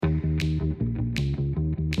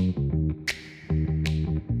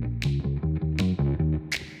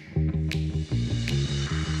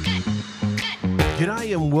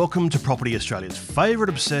G'day and welcome to Property Australia's favourite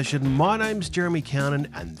obsession. My name's Jeremy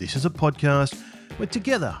Cownan and this is a podcast where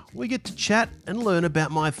together we get to chat and learn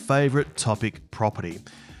about my favourite topic, property.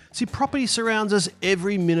 See, property surrounds us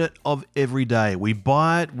every minute of every day. We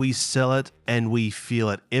buy it, we sell it, and we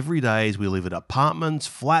feel it every day as we live in apartments,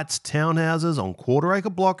 flats, townhouses, on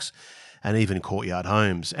quarter-acre blocks, and even courtyard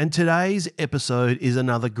homes. And today's episode is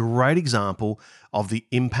another great example of the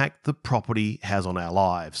impact that property has on our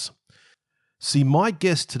lives. See, my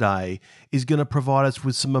guest today is going to provide us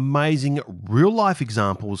with some amazing real-life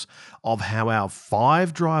examples of how our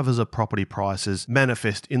 5 drivers of property prices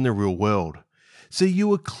manifest in the real world. So you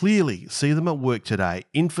will clearly see them at work today: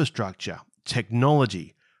 infrastructure,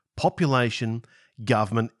 technology, population,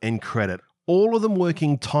 government, and credit. All of them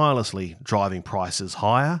working tirelessly, driving prices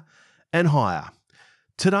higher and higher.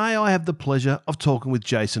 Today I have the pleasure of talking with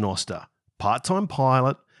Jason Oster, part-time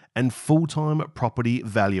pilot and full-time property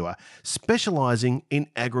valuer, specialising in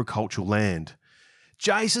agricultural land.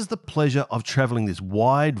 Jace has the pleasure of travelling this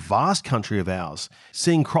wide, vast country of ours,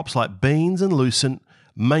 seeing crops like beans and lucerne,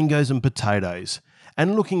 mangoes and potatoes,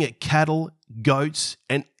 and looking at cattle, goats,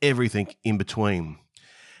 and everything in between.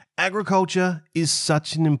 Agriculture is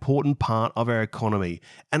such an important part of our economy,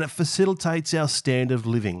 and it facilitates our standard of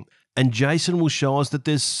living. And Jason will show us that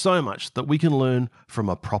there's so much that we can learn from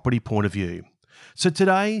a property point of view. So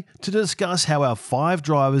today, to discuss how our 5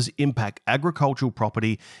 drivers impact agricultural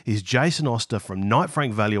property, is Jason Oster from Knight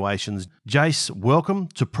Frank Valuations. Jace, welcome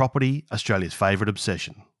to Property Australia's favourite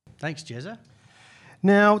obsession. Thanks, Jezza.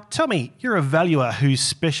 Now, tell me, you're a valuer who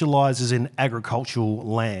specialises in agricultural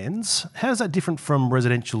lands. How is that different from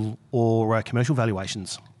residential or commercial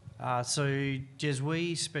valuations? So, Jez,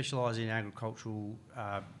 we specialise in agricultural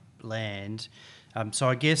land. So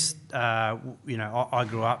I guess, I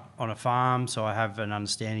grew up on a farm, so I have an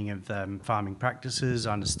understanding of farming practices,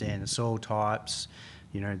 I understand the soil types,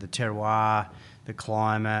 the terroir, the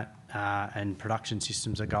climate, and production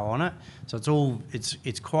systems that go on it. So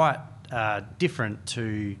it's quite different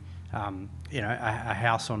to, a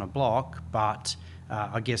house on a block, but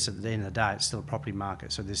I guess at the end of the day, it's still a property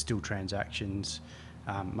market, so there's still transactions,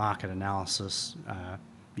 market analysis,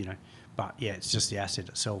 But yeah, it's just the asset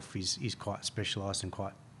itself is quite specialised and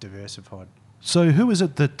quite diversified. So who is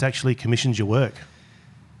it that actually commissions your work?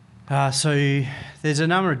 So there's a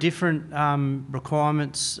number of different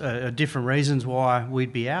requirements, different reasons why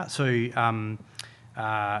we'd be out. So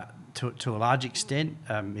to a large extent,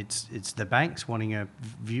 it's the banks wanting a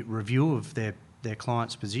review of their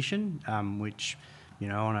client's position, which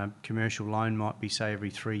on a commercial loan might be, say,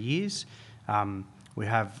 every 3 years. We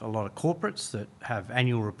have a lot of corporates that have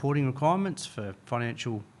annual reporting requirements for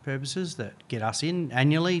financial purposes that get us in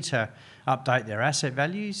annually to update their asset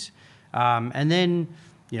values. And then,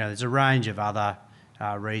 there's a range of other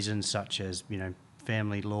reasons such as,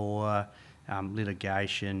 family law,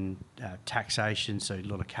 litigation, taxation, so a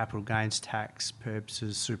lot of capital gains tax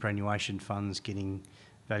purposes, superannuation funds getting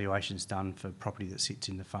valuations done for property that sits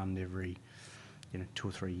in the fund every, 2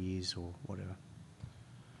 or 3 years or whatever.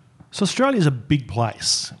 So Australia's a big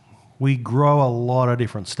place. We grow a lot of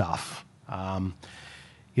different stuff.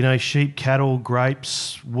 Sheep, cattle,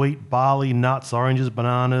 grapes, wheat, barley, nuts, oranges,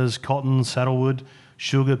 bananas, cotton, saddlewood,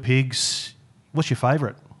 sugar, pigs. What's your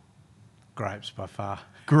favourite? Grapes by far.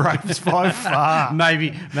 Grapes by far.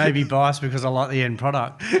 maybe biased because I like the end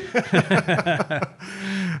product. Yeah.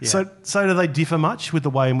 So do they differ much with the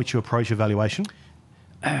way in which you approach evaluation?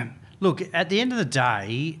 Look, at the end of the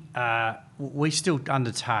day, we still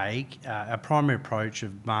undertake a primary approach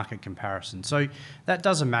of market comparison. So that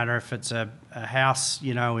doesn't matter if it's a house,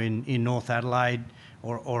 in North Adelaide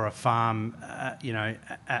or a farm,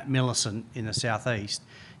 at Millicent in the southeast.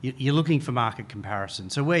 You're looking for market comparison.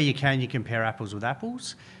 So where you can, you compare apples with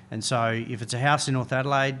apples. And so if it's a house in North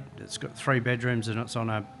Adelaide, it's got 3 bedrooms and it's on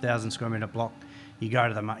a 1,000 square metre block, you go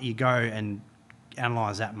and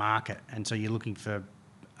analyse that market. And so you're looking for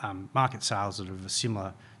market sales that are of a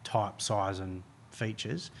similar type, size and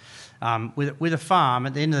features. With a farm,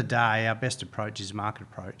 at the end of the day, our best approach is market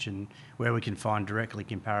approach, and where we can find directly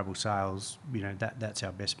comparable sales, that's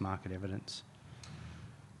our best market evidence.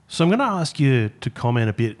 So I'm going to ask you to comment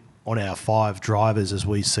a bit on our 5 drivers as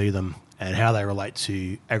we see them and how they relate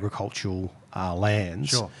to agricultural lands.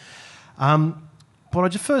 Sure. But I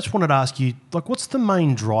just first wanted to ask you, what's the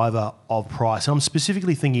main driver of price? And I'm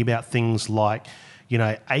specifically thinking about things like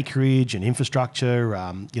acreage and infrastructure,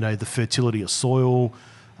 the fertility of soil,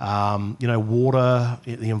 water,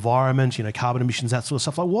 the environment, carbon emissions, that sort of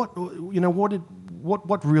stuff. What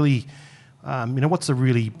really, what's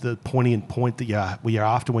the poignant point that you're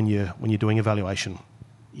after when you're doing evaluation?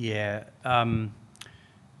 Yeah,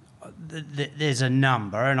 There's a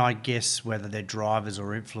number, and I guess whether they're drivers or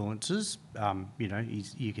influencers,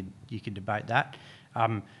 you could debate that.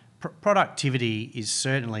 Productivity is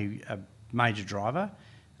certainly a major driver,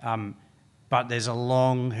 but there's a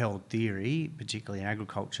long-held theory, particularly in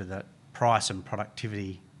agriculture, that price and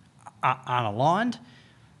productivity aren't aligned.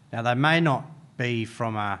 Now, they may not be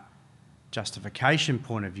from a justification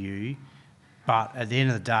point of view, but at the end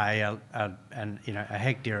of the day, a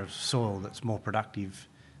hectare of soil that's more productive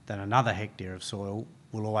than another hectare of soil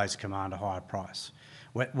will always command a higher price.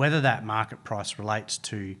 Whether that market price relates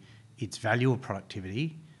to its value or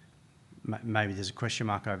productivity, maybe there's a question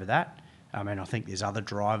mark over that. I mean, I think there's other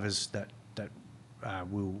drivers that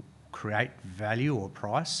will create value or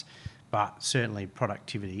price, but certainly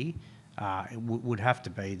productivity would have to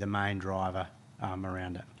be the main driver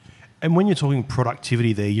around it. And when you're talking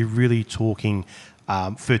productivity there, you're really talking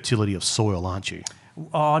fertility of soil, aren't you?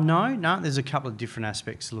 Oh, no, there's a couple of different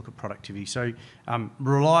aspects to look at productivity. So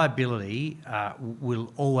reliability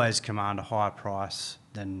will always command a higher price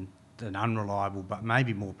than unreliable, but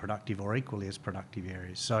maybe more productive or equally as productive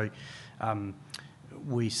areas. So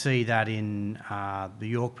we see that in the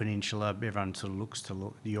Yorke Peninsula. Everyone sort of looks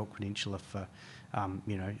to the Yorke Peninsula for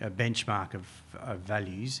a benchmark of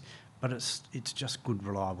values, but it's just good,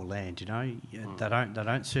 reliable land. They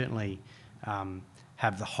don't certainly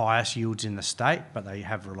have the highest yields in the state, but they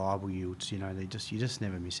have reliable yields. You just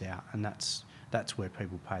never miss out, and that's where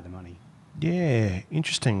people pay the money. Yeah,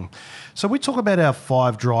 interesting. So we talk about our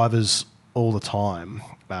 5 drivers all the time.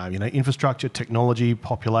 Infrastructure, technology,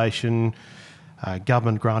 population,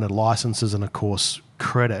 government-granted licences, and of course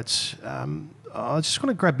credits. I just want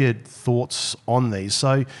to grab your thoughts on these.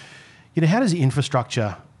 So, how does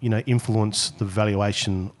infrastructure, influence the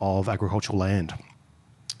valuation of agricultural land?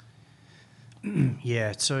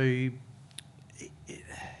 Yeah, so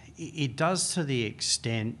it does to the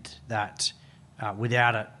extent that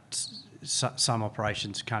without it, some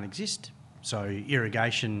operations can't exist. So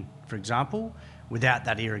irrigation, for example, without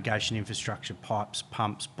that irrigation infrastructure, pipes,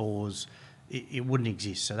 pumps, bores, it wouldn't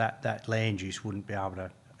exist. So that land use wouldn't be able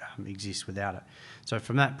to exist without it. So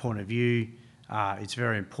from that point of view, it's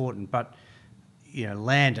very important. But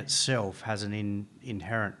land itself has an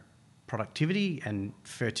inherent productivity and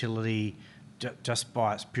fertility. Just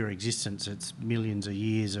by its pure existence, it's millions of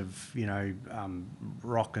years of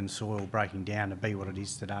rock and soil breaking down to be what it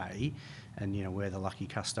is today, and we're the lucky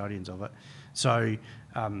custodians of it. So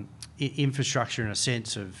infrastructure, in a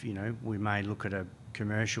sense of we may look at a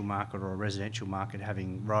commercial market or a residential market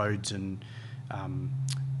having roads and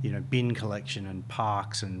bin collection and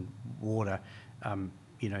parks and water.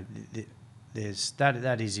 There's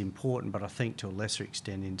that is important, but I think to a lesser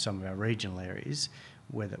extent in some of our regional areas,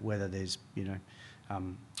 whether there's a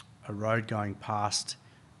road going past,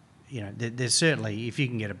 there's certainly, if you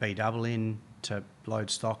can get a B-double in to load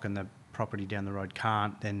stock and the property down the road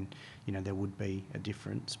can't, then there would be a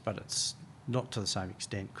difference, but it's not to the same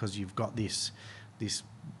extent because you've got this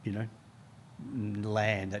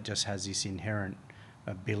land that just has this inherent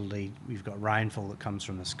ability. We've got rainfall that comes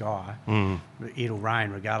from the sky. It'll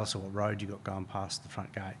rain regardless of what road you've got going past the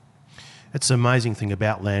front gate. It's the amazing thing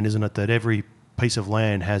about land, isn't it, that every piece of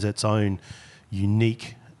land has its own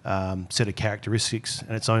unique set of characteristics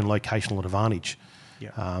and its own locational advantage.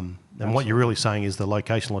 Yep. And what you're really saying is the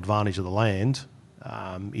locational advantage of the land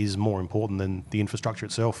is more important than the infrastructure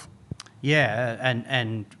itself. Yeah,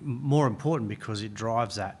 and more important because it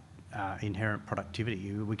drives that inherent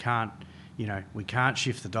productivity. We can't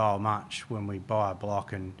shift the dial much when we buy a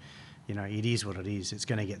block, and it is what it is. It's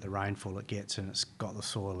going to get the rainfall it gets, and it's got the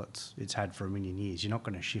soil it's had for a million years. You're not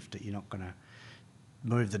going to shift it. You're not going to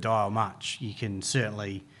move the dial much. You can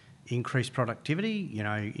certainly increase productivity,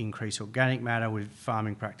 increase organic matter with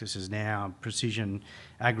farming practices now, precision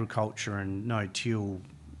agriculture and no-till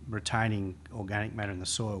retaining organic matter in the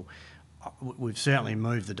soil. We've certainly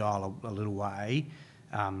moved the dial a little way,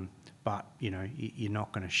 but you're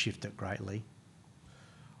not going to shift it greatly.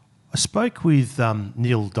 I spoke with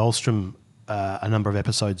Neil Dahlstrom a number of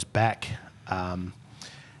episodes back, and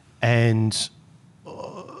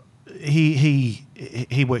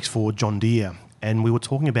he works for John Deere, and we were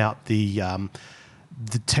talking about the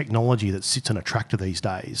technology that sits in a tractor these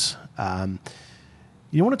days. You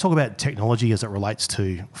want to talk about technology as it relates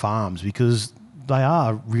to farms, because they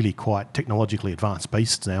are really quite technologically advanced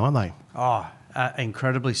beasts now, aren't they? Oh,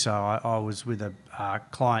 incredibly so. I was with a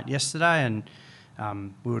client yesterday, and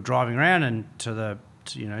we were driving around, and to the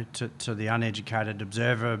uneducated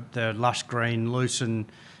observer, the lush green lucerne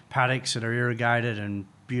paddocks that are irrigated and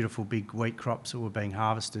beautiful big wheat crops that were being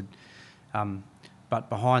harvested. But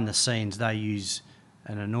behind the scenes, they use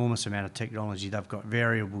an enormous amount of technology. They've got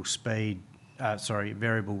variable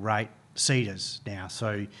rate seeders now.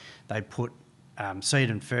 So they put seed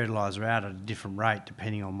and fertiliser out at a different rate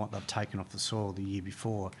depending on what they've taken off the soil the year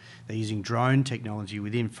before. They're using drone technology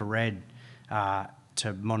with infrared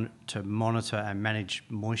to monitor and manage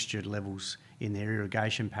moisture levels in their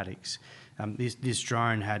irrigation paddocks. This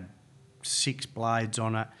drone had 6 blades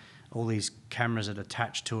on it, all these cameras that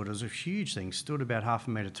attached to it. It was a huge thing, stood about 0.5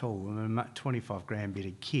 metre tall, a 25 grand bit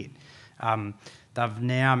of kit. They've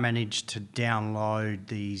now managed to download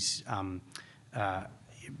these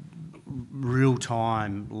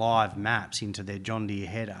real-time live maps into their John Deere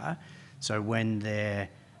header, so when they're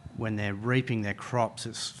reaping their crops,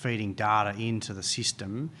 it's feeding data into the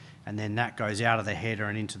system, and then that goes out of the header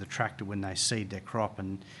and into the tractor when they seed their crop,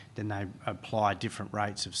 and then they apply different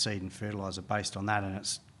rates of seed and fertiliser based on that,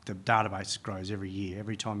 and the database grows every year.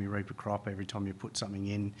 Every time you reap a crop, every time you put something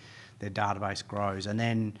in, their database grows. And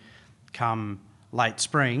then come late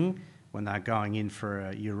spring, when they're going in for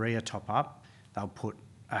a urea top-up, they'll put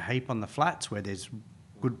a heap on the flats where there's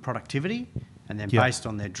good productivity, and then based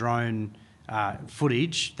on their drone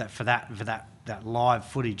footage, that live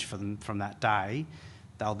footage from that day,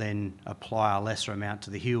 they'll then apply a lesser amount to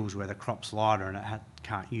the hills where the crop's lighter and it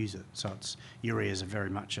can't use it. So urea is very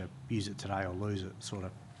much a use it today or lose it sort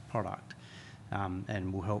of product,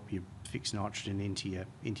 and will help you fix nitrogen into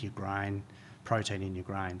your grain, protein in your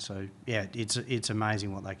grain. So yeah, it's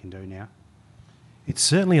amazing what they can do now. It's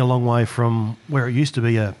certainly a long way from where it used to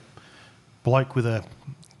be a bloke with a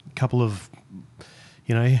couple of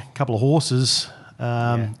horses,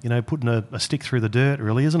 putting a stick through the dirt,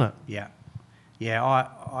 really, isn't it? Yeah.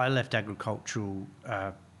 I left agricultural,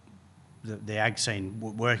 the ag scene,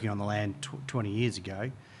 working on the land 20 years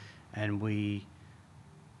ago, and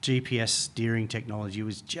GPS steering technology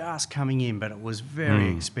was just coming in, but it was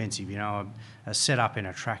very expensive. A setup in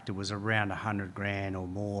a tractor was around 100 grand or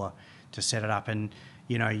more to set it up, and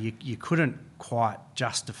you couldn't quite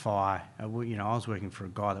justify. I was working for a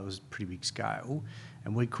guy that was pretty big scale,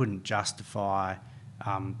 and we couldn't justify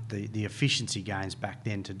the efficiency gains back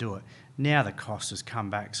then to do it. Now the cost has come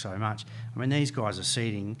back so much. I mean, these guys are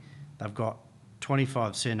seeding. They've got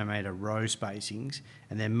 25 centimetre row spacings,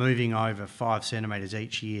 and they're moving over 5 centimetres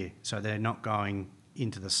each year, so they're not going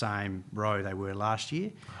into the same row they were last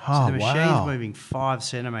year. So the machine's moving 5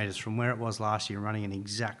 centimetres from where it was last year, running an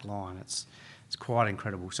exact line. It's quite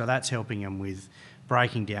incredible. So that's helping them with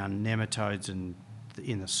breaking down nematodes in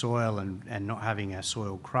the soil and not having a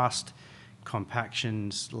soil crust,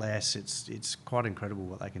 compaction's less. It's quite incredible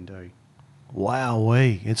what they can do.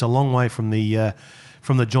 Wowee! It's a long way from the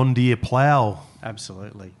John Deere plough.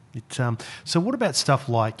 Absolutely. So what about stuff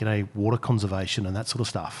like water conservation and that sort of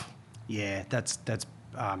stuff? Yeah, that's.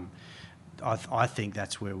 I think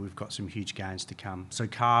that's where we've got some huge gains to come. So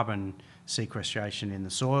carbon sequestration in the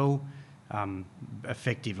soil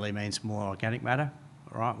effectively means more organic matter.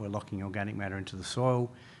 Right, we're locking organic matter into the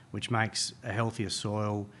soil, which makes a healthier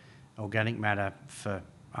soil. Organic matter for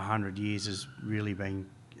 100 years has really been.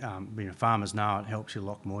 Farmers know it helps you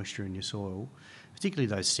lock moisture in your soil, particularly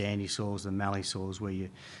those sandy soils, the mallee soils, where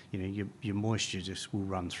your moisture just will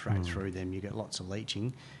run straight through them. You get lots of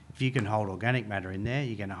leaching. If you can hold organic matter in there,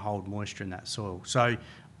 you're going to hold moisture in that soil. So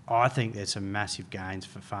I think there's some massive gains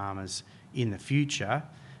for farmers in the future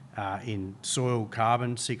in soil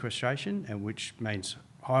carbon sequestration, and which means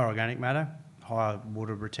higher organic matter, higher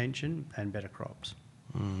water retention, and better crops.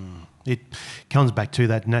 It comes back to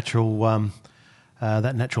that natural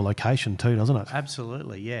location too, doesn't it?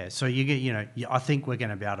 Absolutely, yeah. So you get, I think we're going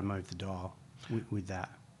to be able to move the dial with that.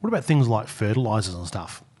 What about things like fertilisers and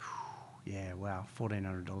stuff? Yeah, wow,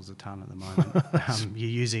 $1,400 a tonne at the moment. You're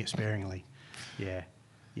using it sparingly. Yeah.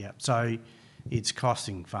 So it's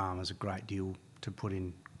costing farmers a great deal to put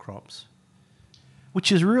in crops.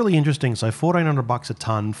 Which is really interesting. So $1,400 a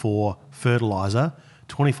tonne for fertiliser,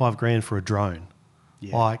 25 grand for a drone.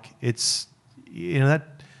 Yeah. Like it's,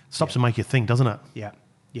 that stops to make you think, doesn't it? Yeah.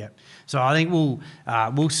 So I think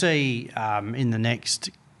we'll see in the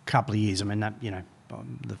next couple of years. I mean, that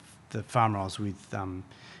the farmer I was with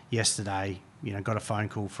yesterday, got a phone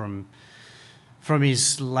call from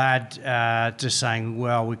his lad just saying,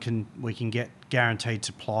 well, we can get guaranteed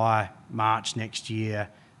supply March next year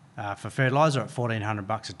for fertiliser at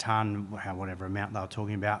 $1,400 a tonne, whatever amount they were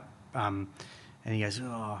talking about. And he goes,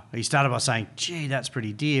 he started by saying, gee, that's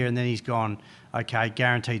pretty dear. And then he's gone, okay,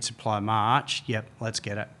 guaranteed supply March. Yep, let's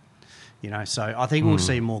get it. So I think we'll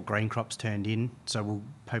see more green crops turned in. So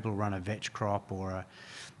people run a vetch crop or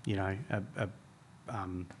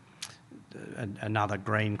another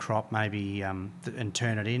green crop maybe and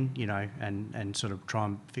turn it in, and sort of try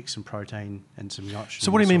and fix some protein and some nitrogen.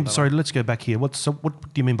 So what do you mean? Sorry, let's go back here. What do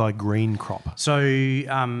you mean by green crop? So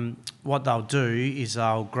what they'll do is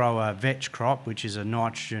they'll grow a vetch crop, which is a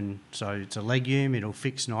nitrogen. So it's a legume. It'll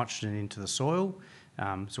fix nitrogen into the soil.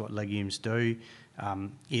 So what legumes do,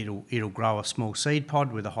 it'll grow a small seed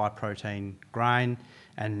pod with a high protein grain,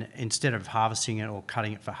 and instead of harvesting it or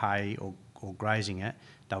cutting it for hay or grazing it,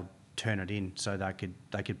 they'll turn it in. So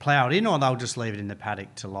they could plough it in, or they'll just leave it in the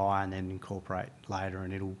paddock to lie and then incorporate later,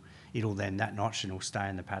 and it'll then, that nitrogen will stay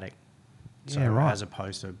in the paddock. So right. As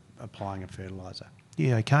opposed to applying a fertiliser.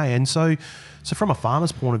 Yeah, okay. And so from a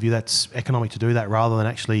farmer's point of view, that's economic to do that rather than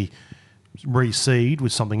actually reseed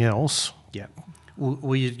with something else. Yeah.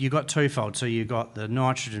 Well, you got twofold. So you got the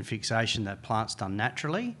nitrogen fixation that plants done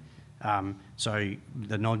naturally. So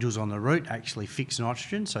the nodules on the root actually fix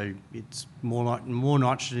nitrogen. So it's more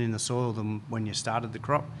nitrogen in the soil than when you started the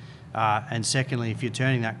crop. And secondly, if you're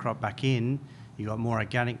turning that crop back in, you got more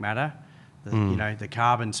organic matter. The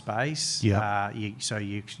carbon space. Yeah. So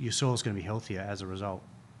your soil's going to be healthier as a result.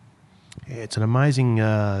 Yeah, it's an amazing,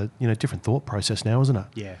 different thought process now, isn't it?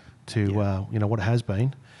 Yeah. To what it has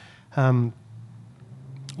been.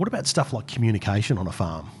 What about stuff like communication on a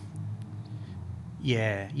farm?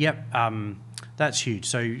 Yeah, yep, that's huge.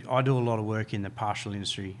 So I do a lot of work in the pastoral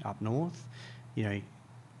industry up north. You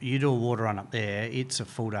do a water run up there, it's a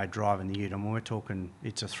full day drive in the ute. I mean, we're talking,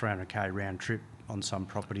 it's a 300k round trip on some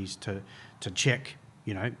properties to check,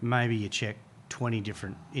 maybe you check 20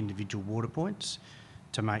 different individual water points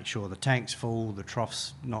to make sure the tank's full, the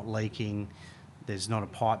trough's not leaking, there's not a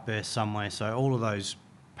pipe burst somewhere. So all of those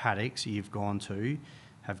paddocks you've gone to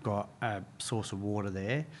have got a source of water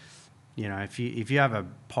there. If you have a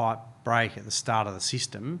pipe break at the start of the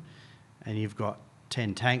system and you've got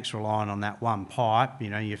 10 tanks relying on that one pipe,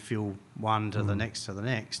 you fill one to the next to the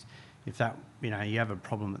next. If that, you have a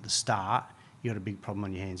problem at the start, you've got a big problem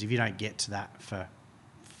on your hands. If you don't get to that for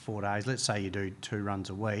 4 days, let's say you do 2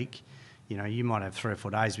 runs a week, you might have 3 or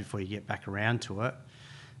 4 days before you get back around to it.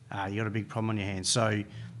 You've got a big problem on your hands. So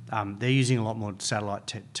they're using a lot more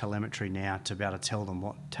satellite telemetry now to be able to tell them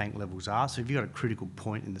what tank levels are. So if you've got a critical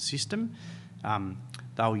point in the system,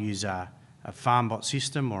 they'll use a FarmBot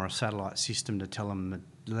system or a satellite system to tell them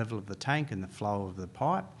the level of the tank and the flow of the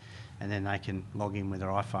pipe, and then they can log in with their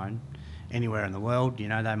iPhone anywhere in the world.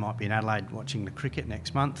 They might be in Adelaide watching the cricket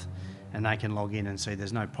next month, and they can log in and see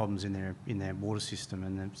there's no problems in their water system,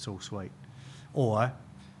 and it's all sweet. Or,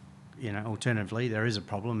 alternatively, there is a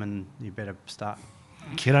problem, and you better start.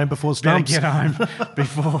 Get home before stumps. Get home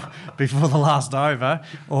before the last over,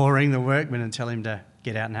 or ring the workman and tell him to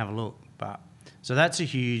get out and have a look. So that's a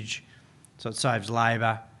huge. So it saves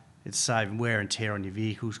labour, it's saving wear and tear on your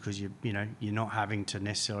vehicles because you're not having to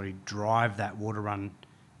necessarily drive that water run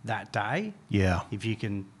that day. Yeah. If you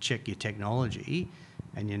can check your technology,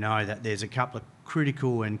 and you know that there's a couple of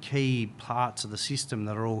critical and key parts of the system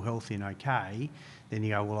that are all healthy and okay, then you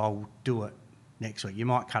go, well, I'll do it next week. You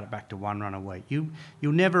might cut it back to 1 run a week. You'll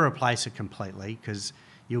never replace it completely because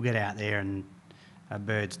you'll get out there and a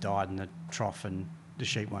bird's died in the trough and the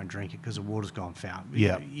sheep won't drink it because the water's gone foul.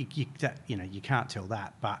 Yeah. You can't tell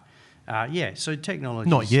that. But so technology.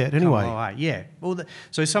 Not yet, anyway. Yeah. Well,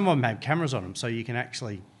 so some of them have cameras on them, so you can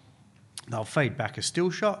actually, they'll feed back a still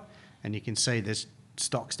shot, and you can see there's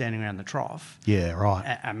stock standing around the trough. Yeah,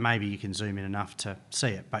 right. And maybe you can zoom in enough to see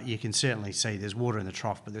it, but you can certainly see there's water in the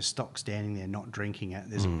trough, but there's stock standing there not drinking it.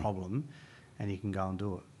 There's a problem, and you can go and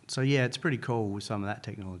do it. So yeah, it's pretty cool with some of that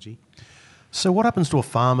technology. So what happens to a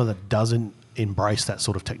farmer that doesn't embrace that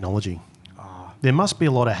sort of technology? There must be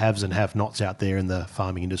a lot of haves and have-nots out there in the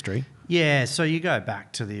farming industry. Yeah, so you go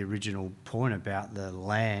back to the original point about the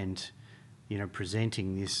land,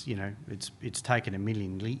 presenting this, it's taken 1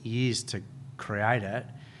 million years to create it,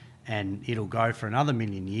 and it'll go for another 1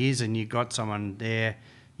 million years, and you've got someone there,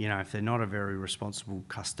 if they're not a very responsible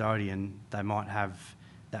custodian, they might have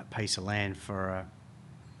that piece of land for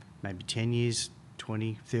maybe 10 years,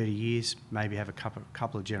 20, 30 years, maybe have a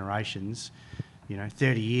couple of generations.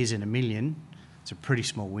 30 years in 1 million, it's a pretty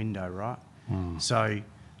small window, right? So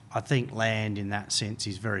I think land in that sense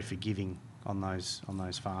is very forgiving on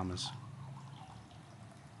those farmers.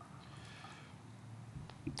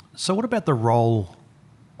 So what about the role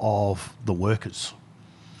of the workers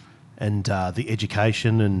and the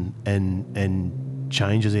education and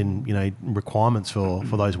changes in requirements for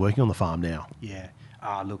those working on the farm now? Yeah.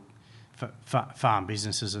 Look, farm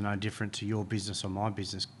businesses are no different to your business or my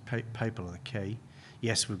business. People are the key.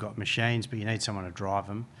 Yes, we've got machines, but you need someone to drive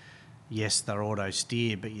them. Yes, they're auto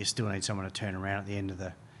steer, but you still need someone to turn around at the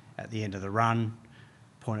end of the run.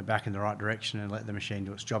 point it back in the right direction and let the machine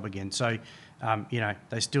do its job again. So,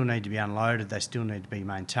 they still need to be unloaded, they still need to be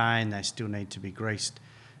maintained, they still need to be greased.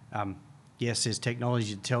 Yes, there's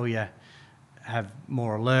technology to tell you, have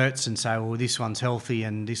more alerts and say, well, this one's healthy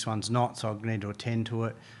and this one's not, so I need to attend to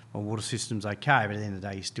it. Well, water system's okay, but at the end of the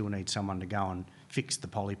day, you still need someone to go and fix the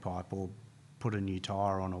polypipe or put a new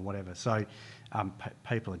tyre on or whatever. So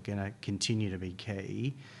people are going to continue to be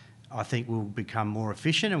key. I think we'll become more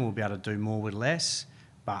efficient and we'll be able to do more with less,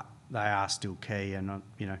 but they are still key. And,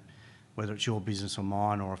 whether it's your business or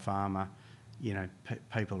mine or a farmer,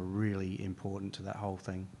 people are really important to that whole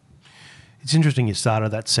thing. It's interesting you started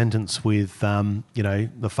that sentence with,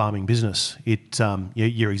 the farming business.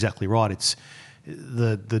 You're exactly right. It's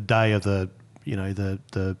the day of the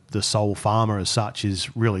sole farmer as such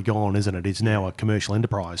is really gone, isn't it? It's now a commercial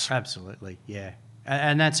enterprise. Absolutely, yeah.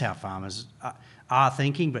 And that's how farmers are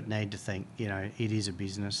thinking, but need to think. It is a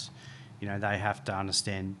business. They have to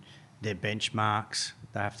understand their benchmarks.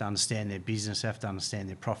 They have to understand their business. They have to understand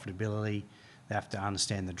their profitability. They have to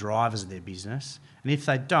understand the drivers of their business. And if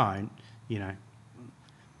they don't, they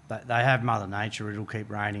have Mother Nature. It'll keep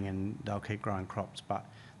raining and they'll keep growing crops. But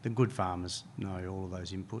the good farmers know all of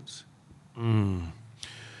those inputs.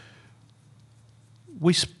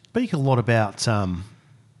 We speak a lot about,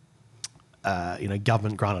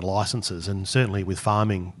 government granted licences, and certainly with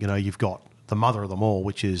farming, you've got the mother of them all,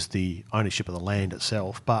 which is the ownership of the land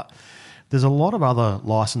itself. But there's a lot of other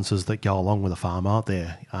licences that go along with a farm, aren't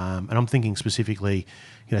there? And I'm thinking specifically,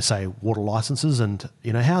 say water licences, and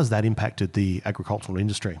how has that impacted the agricultural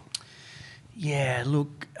industry? Yeah,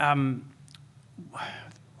 look,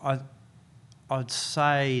 I'd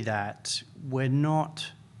say that we're not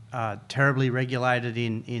terribly regulated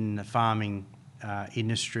in the farming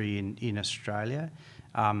industry in Australia.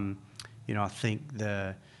 I think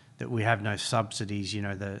that we have no subsidies.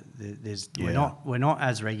 We're not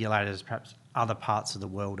as regulated as perhaps other parts of the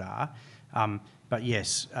world are. But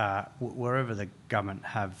yes, wherever the government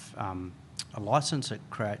have a licence, it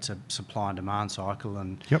creates a supply and demand cycle,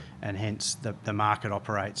 and hence the market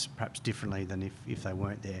operates perhaps differently than if they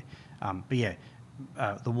weren't there.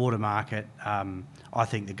 The water market, I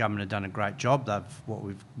think the government have done a great job.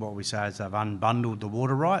 What we say is they've unbundled the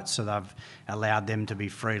water rights, so they've allowed them to be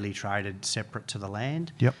freely traded separate to the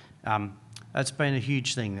land. That's been a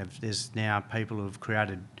huge thing. There's now people who have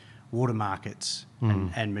created water markets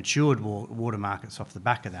and matured water markets off the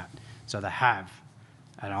back of that. So they have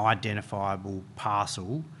an identifiable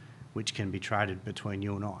parcel which can be traded between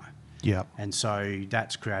you and I. And so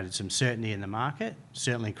that's created some certainty in the market,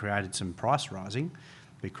 certainly created some price rising,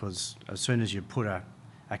 because as soon as you put a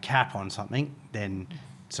cap on something, then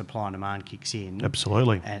supply and demand kicks in.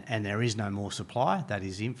 Absolutely. And there is no more supply, that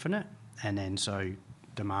is infinite, and then so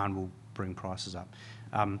demand will bring prices up.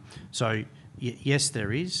 Yes,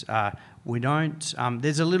 there is. We don't.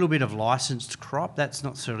 There's a little bit of licensed crop. That's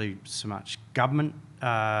not necessarily so much government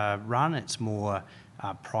run. It's more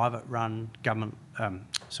private run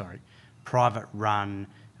private run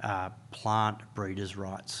plant breeders'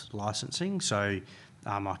 rights licensing. So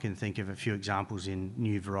I can think of a few examples in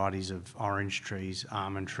new varieties of orange trees,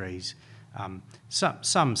 almond trees,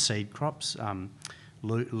 some seed crops.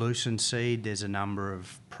 Lucerne seed, there's a number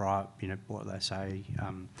of plant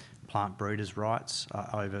breeders' rights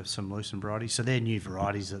over some lucerne varieties. So they're new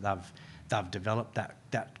varieties that they've developed.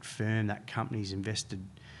 That firm, that company's invested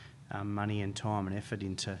money and time and effort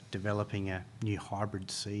into developing a new hybrid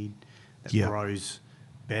seed that grows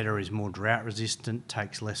better, is more drought resistant,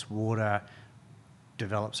 takes less water,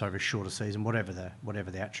 develops over a shorter season, whatever the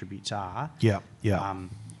attributes are.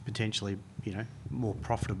 Potentially, more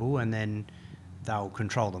profitable, and then they'll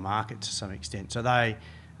control the market to some extent. So they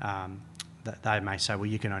may say, well,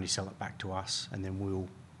 you can only sell it back to us, and then we'll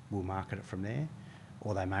market it from there,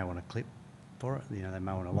 or they may want a clip for it. They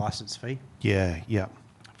may want a license fee.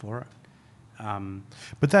 For it.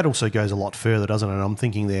 But that also goes a lot further, doesn't it? And I'm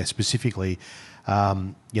thinking there specifically,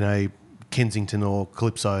 Kensington or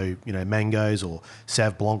Calypso, mangoes, or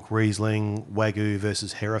Sauv Blanc Riesling, Wagyu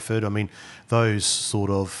versus Hereford. I mean, those sort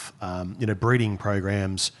of, breeding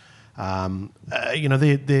programs, they're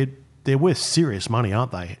worth serious money,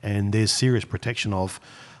 aren't they? And there's serious protection of,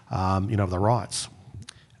 the rights.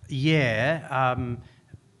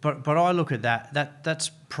 But I look at that's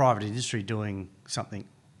private industry doing something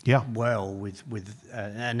well with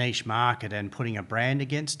a niche market and putting a brand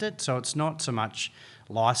against it. So it's not so much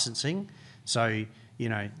licensing. So,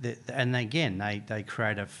 and again, they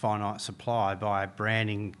create a finite supply by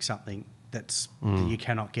branding something that you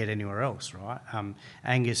cannot get anywhere else, right?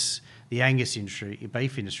 The Angus industry,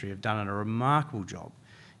 beef industry, have done a remarkable job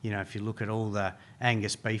You know, if you look at all the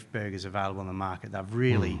Angus beef burgers available on the market, they've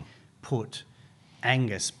really put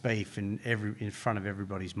Angus beef in front of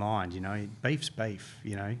everybody's mind. You know, beef's beef.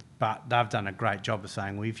 You know, but they've done a great job of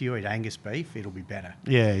saying, well, if you eat Angus beef, it'll be better.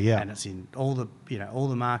 Yeah, yeah. And it's in all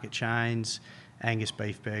the market chains, Angus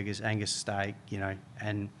beef burgers, Angus steak. You know,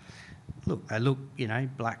 and they look. You know,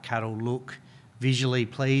 black cattle look visually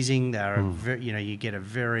pleasing. They're you get a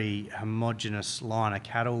very homogenous line of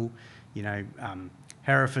cattle. You know,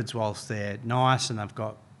 Herefords, whilst they're nice and they've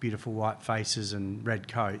got beautiful white faces and red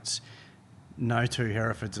coats, no two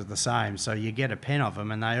Herefords are the same. So you get a pen of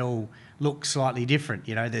them and they all look slightly different.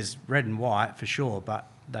 You know, there's red and white for sure, but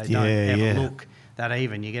they don't ever look that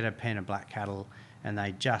even. You get a pen of black cattle and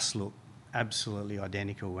they just look absolutely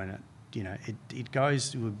identical. And it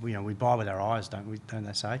goes, we buy with our eyes, don't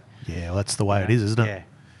they say? Yeah, well, that's the way it is, isn't it? Yeah.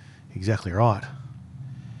 Exactly right.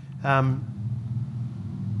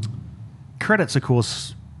 Credit's, of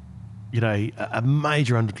course, a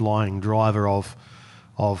major underlying driver of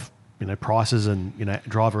prices and,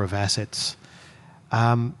 driver of assets.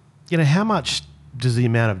 How much does the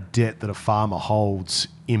amount of debt that a farmer holds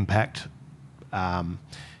impact, their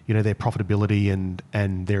profitability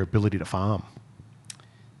and their ability to farm?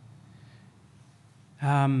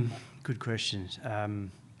 Good question.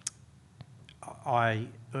 I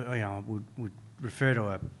would refer to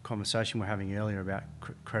a conversation we were having earlier about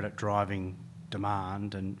credit driving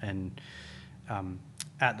demand and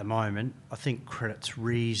at the moment, I think credit's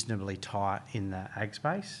reasonably tight in the ag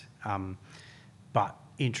space, but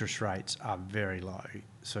interest rates are very low.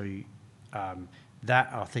 So that,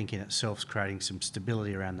 I think, in itself is creating some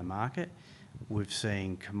stability around the market. We've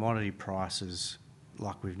seen commodity prices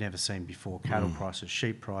like we've never seen before, cattle prices,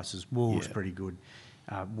 sheep prices, wool's pretty good.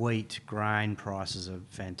 Wheat, grain prices are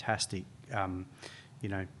fantastic.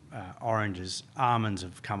 Oranges, almonds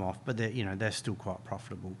have come off, but they're still quite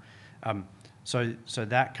profitable. So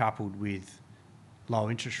that coupled with low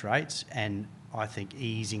interest rates and I think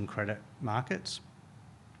easing credit markets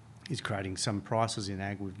is creating some prices in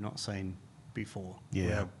ag we've not seen before.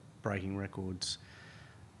 Yeah. We're breaking records,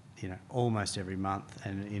 almost every month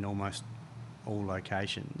and in almost all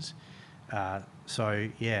locations.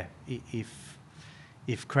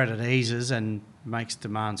 If credit eases and makes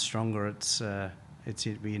demand stronger,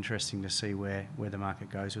 it'd be interesting to see where the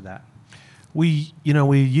market goes with that. We're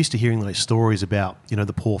used to hearing those stories about,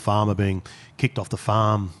 the poor farmer being kicked off the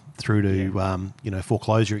farm through to,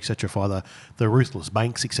 foreclosure, etc., by the ruthless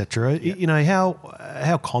banks, etc. Yeah.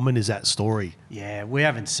 How common is that story? Yeah, we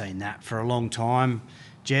haven't seen that for a long time,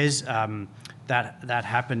 Jez. That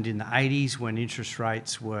happened in the 80s when interest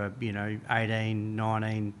rates were, 18,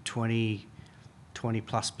 19, 20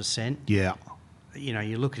 plus %. Yeah.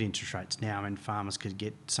 You look at interest rates now and farmers could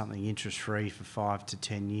get something interest-free for 5 to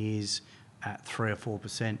 10 years at 3 or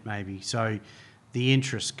 4% maybe. So the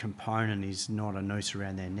interest component is not a noose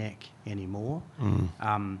around their neck anymore.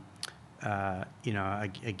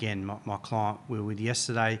 Again, my client we were with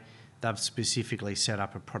yesterday, they've specifically set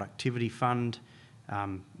up a productivity fund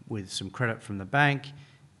with some credit from the bank,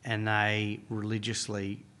 and they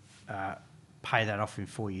religiously pay that off in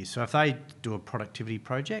 4 years. So if they do a productivity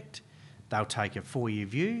project, they'll take a 4-year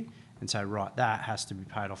view and say, right, that has to be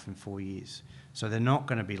paid off in 4 years. So they're not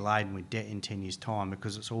going to be laden with debt in 10 years' time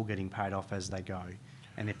because it's all getting paid off as they go.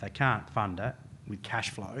 And if they can't fund it with cash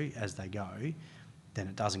flow as they go, then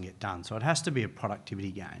it doesn't get done. So it has to be a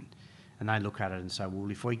productivity gain. And they look at it and say, well,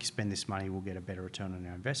 if we spend this money, we'll get a better return on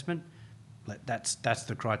our investment. That's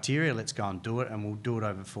the criteria. Let's go and do it, and we'll do it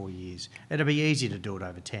over 4 years. It'll be easy to do it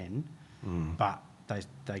over 10, but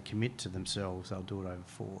they commit to themselves. They'll do it over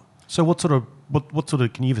 4. So what sort of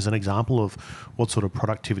can you give us an example of what sort of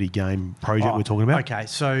productivity gain project we're talking about? Okay,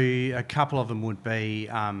 so a couple of them would be,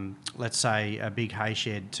 let's say, a big hay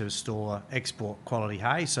shed to store export quality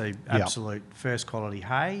hay, so absolute first quality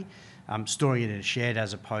hay, storing it in a shed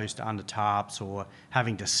as opposed to under tarps or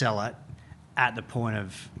having to sell it at the point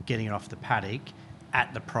of getting it off the paddock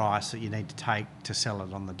at the price that you need to take to sell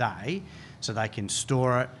it on the day. So they can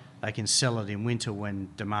store it, they can sell it in winter when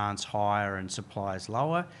demand's higher and supply is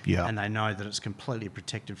lower, and they know that it's completely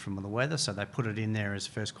protected from the weather, so they put it in there as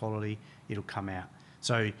first quality, it'll come out.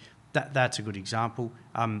 So that's a good example.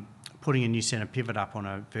 Putting a new centre pivot up on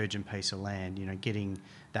a virgin piece of land, getting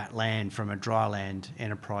that land from a dry land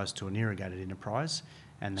enterprise to an irrigated enterprise.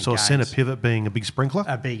 And so a centre pivot being a big sprinkler?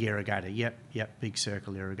 A big irrigator, yep, big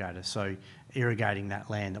circle irrigator. So irrigating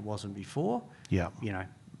that land that wasn't before,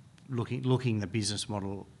 looking the business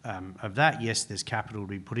model of that, yes, there's capital to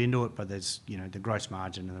be put into it, but there's, the gross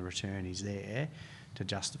margin and the return is there to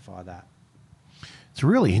justify that. It's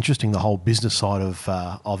really interesting, the whole business side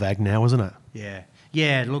of ag now, isn't it? Yeah.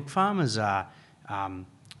 Yeah, look, farmers are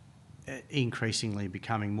increasingly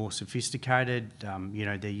becoming more sophisticated.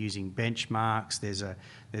 They're using benchmarks.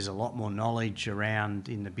 There's a lot more knowledge around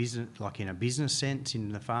in the business, like in a business sense,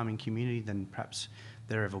 in the farming community than perhaps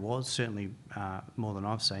there ever was. Certainly more than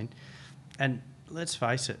I've seen. And let's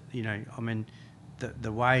face it,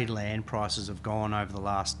 the way land prices have gone over the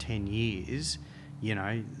last 10 years.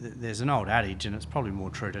 There's an old adage, and it's probably more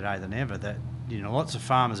true today than ever, that, lots of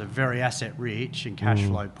farmers are very asset rich and cash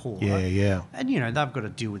flow poor. Yeah. And, they've got to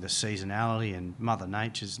deal with the seasonality, and Mother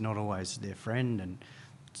Nature's not always their friend. And,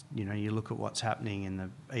 you look at what's happening in the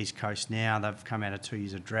East Coast now. They've come out of 2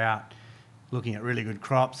 years of drought, looking at really good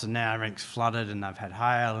crops, and now everything's flooded, and they've had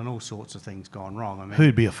hail and all sorts of things gone wrong.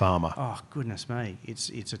 Who'd be a farmer? Oh, goodness me.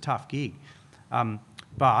 It's a tough gig.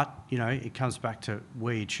 But, it comes back to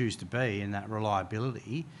where you choose to be and that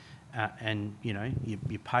reliability, and,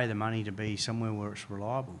 you pay the money to be somewhere where it's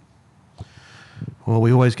reliable. Well,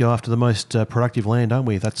 we always go after the most productive land, don't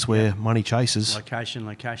we? That's where money chases. Location.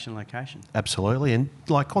 Absolutely. And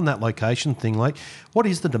like on that location thing, like, what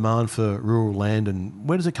is the demand for rural land and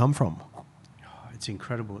where does it come from? It's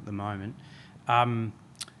incredible at the moment.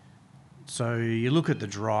 So you look at the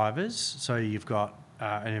drivers. So you've got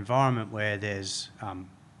an environment where there's,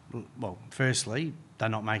 firstly, they're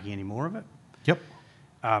not making any more of it. Yep.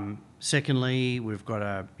 Secondly, we've got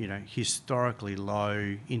a historically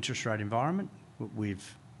low interest rate environment.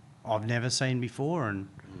 I've never seen before, and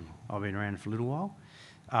I've been around for a little while.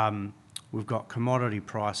 We've got commodity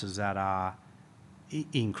prices that are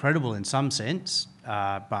incredible in some sense,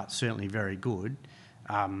 but certainly very good.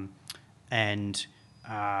 So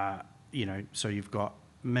you've got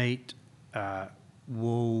meat,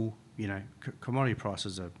 wool, commodity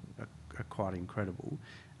prices are quite incredible.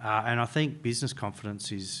 And I think business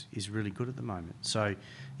confidence is really good at the moment. So,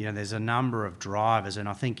 there's a number of drivers, and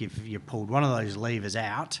I think if you pulled one of those levers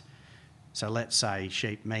out, so let's say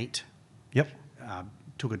sheep meat,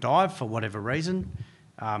 took a dive for whatever reason,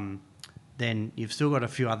 then you've still got a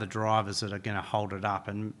few other drivers that are going to hold it up,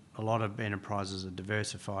 and a lot of enterprises are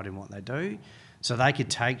diversified in what they do. So they could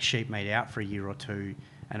take sheep meat out for a year or two,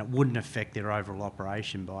 and it wouldn't affect their overall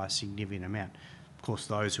operation by a significant amount. Of course,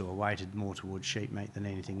 those who are weighted more towards sheep meat than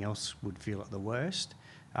anything else would feel it the worst.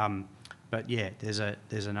 But yeah, there's a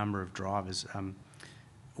number of drivers.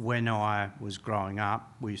 When I was growing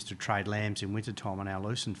up, we used to trade lambs in wintertime on our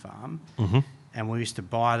Lucerne farm, and we used to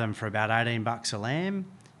buy them for about $18 a lamb,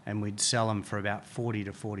 and we'd sell them for about $40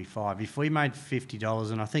 to $45. If we made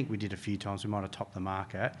 $50, and I think we did a few times, we might have topped the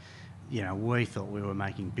market. We thought we were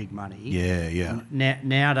making big money. Yeah.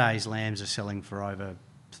 Nowadays, lambs are selling for over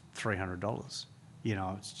 $300.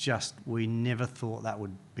 It's just, we never thought that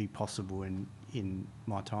would be possible in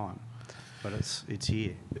my time, but it's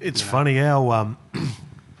here. It's funny how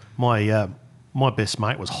my best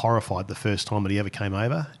mate was horrified the first time that he ever came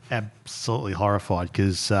over. Absolutely horrified,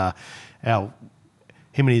 because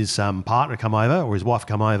him and his partner come over, or his wife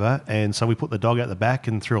come over, and so we put the dog out the back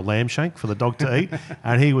and threw a lamb shank for the dog to eat,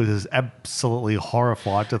 and he was absolutely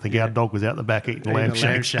horrified to think our dog was out the back eating lamb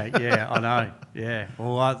shank. Yeah, I know. Yeah.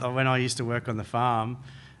 Well, when I used to work on the farm,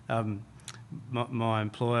 my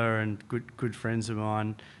employer and good friends of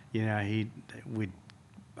mine, we'd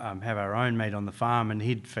have our own meat on the farm, and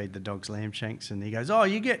he'd feed the dogs lamb shanks, and he goes, "Oh,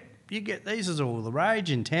 you get these as all the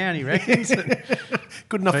rage in town," he reckons.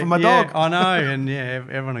 Good enough for my dog. I know, and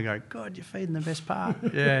everyone will go, "God, you're feeding the best part."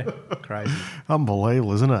 Yeah, crazy.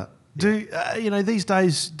 Unbelievable, isn't it? Yeah. These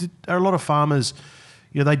days, are a lot of farmers,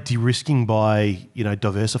 they de-risking by,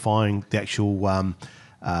 diversifying the actual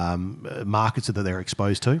markets that they're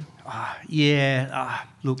exposed to?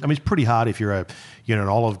 Look, I mean, it's pretty hard if you're an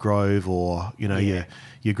olive grove, or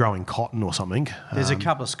you're growing cotton or something. There's a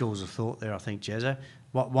couple of schools of thought there, I think, Jezza.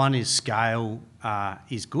 One is scale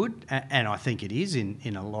is good, and I think it is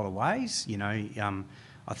in a lot of ways.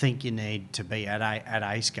 I think you need to be at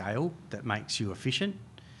a scale that makes you efficient.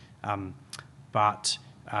 But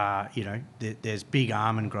there's big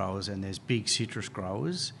almond growers, and there's big citrus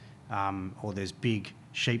growers, or there's big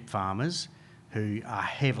sheep farmers who are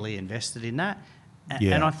heavily invested in that.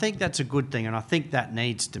 And I think that's a good thing, and I think that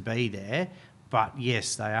needs to be there. But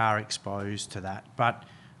yes, they are exposed to that. But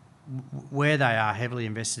where they are heavily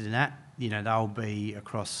invested in that, they'll be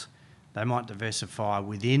across, they might diversify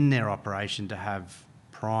within their operation to have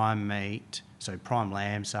prime meat, so prime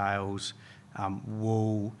lamb sales,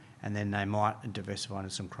 wool, and then they might diversify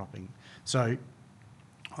into some cropping. So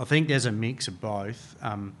I think there's a mix of both.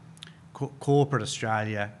 Corporate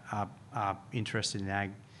Australia are interested in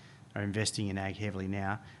ag, are investing in ag heavily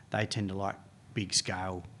now. They tend to like big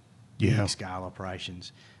scale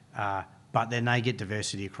operations. but then they get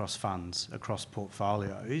diversity across funds, across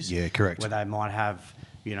portfolios. Yeah, correct. Where they might have,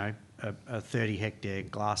 you know, a 30-hectare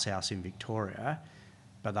glasshouse in Victoria,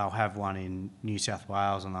 but they'll have one in New South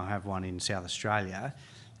Wales and they'll have one in South Australia,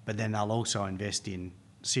 but then they'll also invest in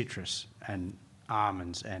citrus and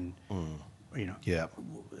almonds and, you know,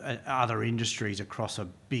 other industries across a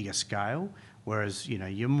bigger scale. Whereas, you know,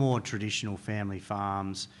 your more traditional family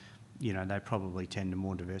farms, you know, they probably tend to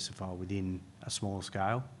more diversify within a smaller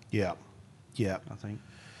scale. Yeah. I think.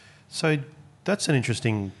 So that's an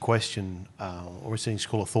interesting question, or a interesting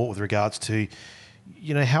school of thought with regards to,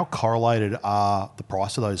 you know, how correlated are the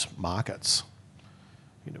price of those markets?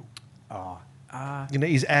 You know, you know,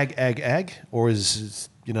 is ag, or is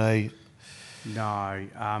you know? No,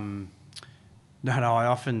 no. I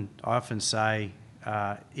often say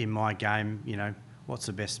in my game, you know, what's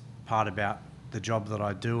the best part about the job that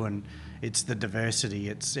I do, and it's the diversity.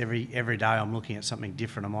 It's every day I'm looking at something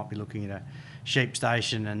different. I might be looking at a sheep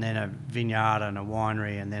station and then a vineyard and a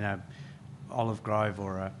winery and then a olive grove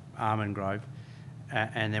or a almond grove.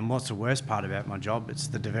 And then what's the worst part about my job? It's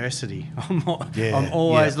the diversity. I'm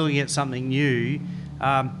always looking at something new.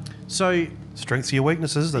 So strengths to your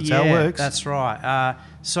weaknesses. That's how it works. That's right.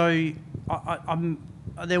 So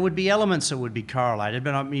there would be elements that would be correlated,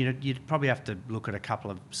 but you'd probably have to look at a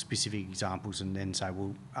couple of specific examples and then say,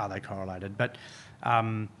 well, are they correlated? But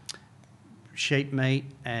sheep meat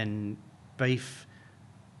and beef,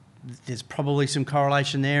 there's probably some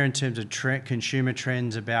correlation there in terms of consumer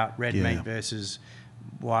trends about red meat versus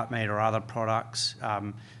white meat or other products.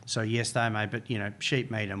 So yes, they may, but you know,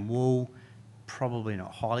 sheep meat and wool probably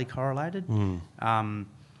not highly correlated.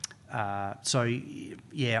 So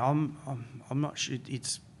yeah, I'm not sure.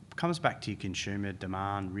 It comes back to your consumer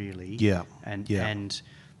demand really. Yeah. And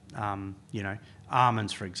you know,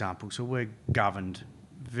 almonds for example. So we're governed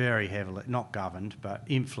very heavily, not governed, but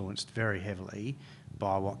influenced very heavily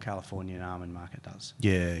by what Californian almond market does.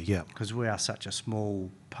 Yeah. Because we are such a small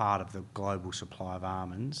part of the global supply of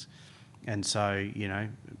almonds, and so you know,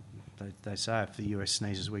 they say if the US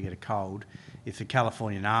sneezes, we get a cold. If the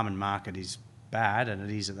Californian almond market is bad, and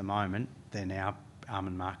it is at the moment, then our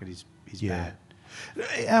almond market is bad.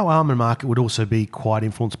 Our almond market would also be quite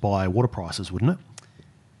influenced by water prices, wouldn't it?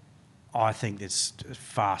 I think there's a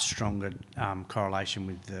far stronger correlation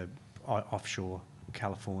with the offshore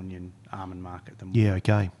Californian almond market than water. Yeah,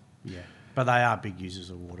 okay. Yeah, but they are big users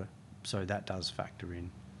of water, so that does factor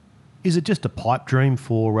in. Is it just a pipe dream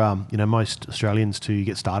for you know, most Australians to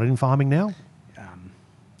get started in farming now?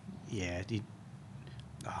 Yeah.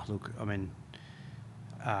 Look, I mean,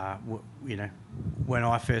 you know, when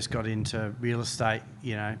I first got into real estate,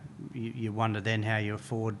 you know, you wonder then how you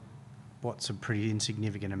afford what's a pretty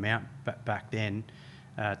insignificant amount back then.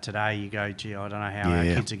 Today you go, gee, I don't know how our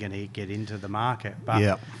kids are going to get into the market,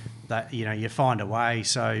 but that, you know, you find a way.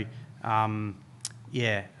 So,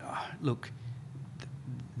 look,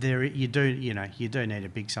 you do need a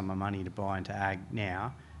big sum of money to buy into ag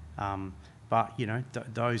now, but you know,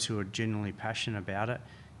 those who are genuinely passionate about it,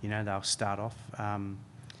 you know, they'll start off,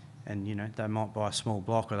 and you know, they might buy a small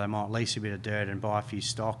block, or they might lease a bit of dirt and buy a few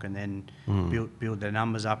stock, and then build their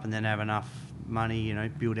numbers up, and then have enough money, you know,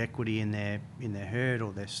 build equity in their herd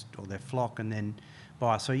or their flock, and then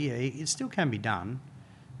buy. So yeah, it still can be done,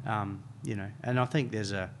 you know. And I think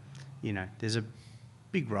there's a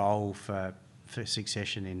big role for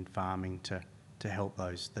succession in farming to help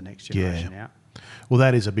the next generation out. Well,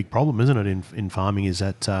 that is a big problem, isn't it, in farming, is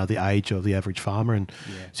that the age of the average farmer and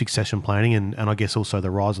succession planning, and I guess also the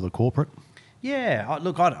rise of the corporate. Yeah,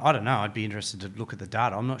 look, I don't know. I'd be interested to look at the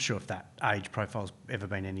data. I'm not sure if that age profile's ever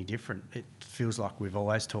been any different. It feels like we've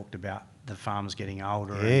always talked about the farmers getting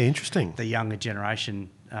older. Yeah, interesting. The younger generation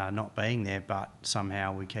not being there, but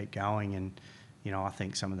somehow we keep going. And, you know, I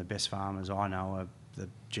think some of the best farmers I know are the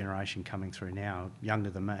generation coming through now, younger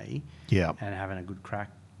than me, and having a good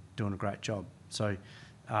crack, doing a great job. So,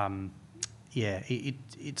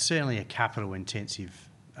 it's certainly a capital-intensive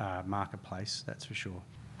marketplace, that's for sure.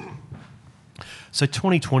 So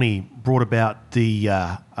 2020 brought about the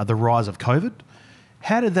rise of COVID.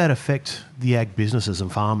 How did that affect the ag businesses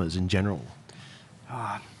and farmers in general?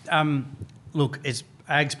 Look,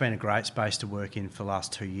 ag's been a great space to work in for the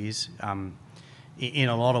last 2 years. In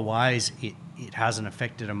a lot of ways, it hasn't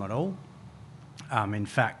affected them at all. In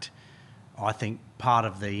fact, I think part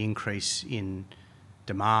of the increase in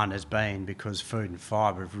demand has been because food and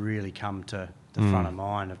fibre have really come to the front of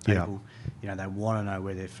mind of people. You know, they want to know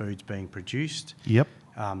where their food's being produced. Yep.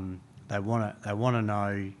 They want to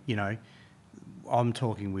know. You know, I'm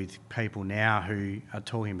talking with people now who are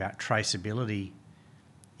talking about traceability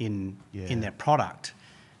in their product.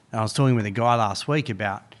 And I was talking with a guy last week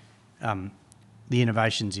about the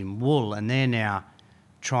innovations in wool, and they're now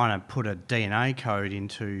trying to put a DNA code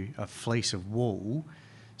into a fleece of wool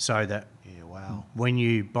so that when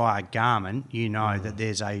you buy a garment, you know that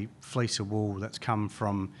there's a fleece of wool that's come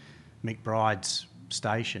from McBride's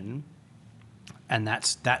station, and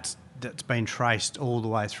that's been traced all the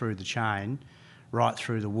way through the chain, right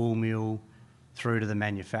through the wool mill, through to the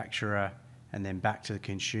manufacturer, and then back to the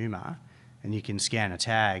consumer. And you can scan a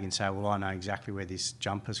tag and say, well, I know exactly where this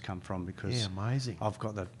jumper's come from because amazing. I've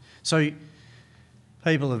got the... So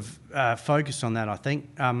people have focused on that, I think.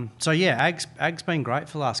 Ag's been great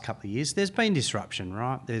for the last couple of years. There's been disruption,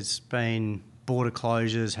 right? There's been border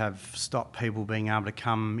closures have stopped people being able to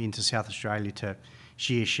come into South Australia to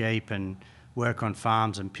shear sheep and work on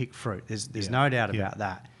farms and pick fruit. There's no doubt about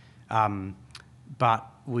that. But,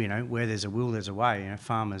 where there's a will, there's a way.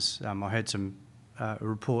 Farmers... I heard a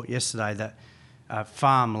report yesterday that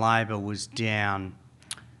farm labour was down,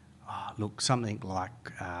 something like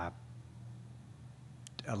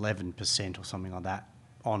 11% or something like that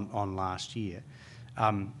on last year.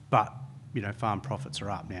 But, farm profits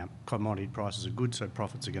are up now. Commodity prices are good, so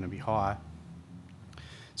profits are going to be higher.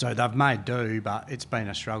 So they've made do, but it's been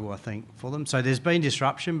a struggle, I think, for them. So there's been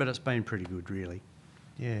disruption, but it's been pretty good, really.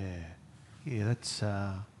 Yeah,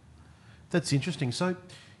 that's interesting. So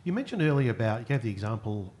you mentioned earlier you gave the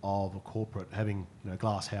example of a corporate having a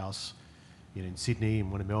glass house in Sydney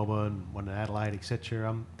and one in Melbourne, one in Adelaide,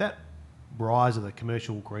 etc. That rise of the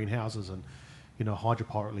commercial greenhouses and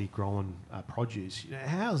hydroponically grown produce,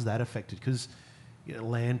 how is that affected? Because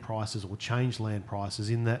land prices or changed land prices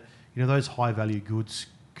in that those high value goods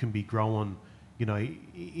can be grown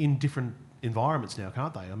in different environments now,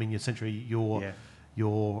 can't they? I mean, essentially you're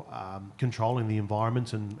controlling the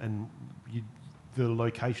environment and the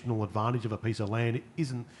locational advantage of a piece of land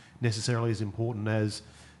isn't necessarily as important as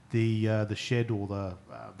the shed or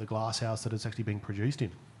the glass house that it's actually being produced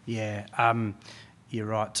in. Yeah, you're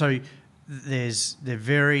right. So they're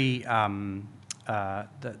very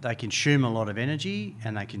they consume a lot of energy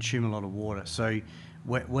and they consume a lot of water. So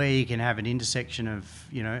where you can have an intersection of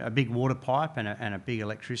a big water pipe and a big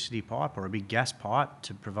electricity pipe or a big gas pipe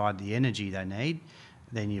to provide the energy they need,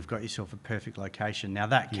 then you've got yourself a perfect location. Now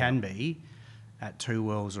that can be at Two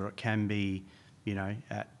Wells, or it can be,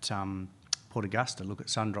 at Port Augusta. Look at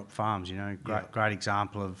Sundrop Farms. Great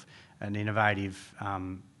example of an innovative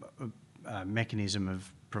mechanism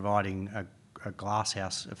of providing a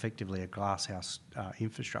glasshouse, effectively a glasshouse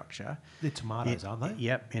infrastructure. They're tomatoes, aren't they?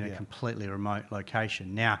 Yep, in a completely remote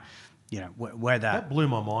location. Now, where that blew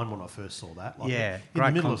my mind when I first saw that. In great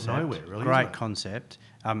the middle concept, of nowhere, really. Great concept.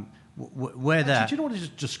 Where that? Do you want to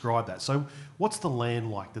just describe that? So, what's the land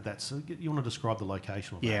like? That's you want to describe the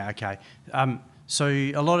location of that? Yeah. Okay. So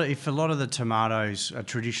a lot of the tomatoes are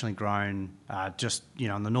traditionally grown just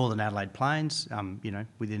on the northern Adelaide Plains,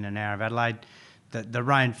 within an hour of Adelaide, the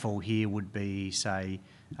rainfall here would be say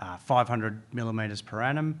 500 millimetres per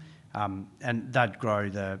annum, and they'd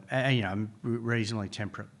grow reasonably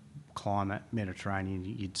temperate climate, Mediterranean,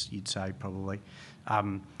 you'd say probably.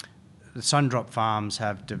 The Sundrop Farms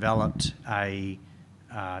have developed a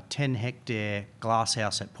 10-hectare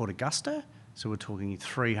glasshouse at Port Augusta. So we're talking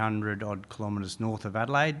 300 odd kilometres north of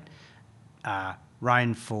Adelaide.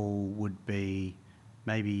 Rainfall would be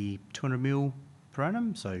maybe 200 mil per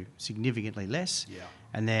annum, so significantly less. Yeah.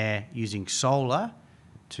 And they're using solar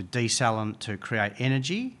to create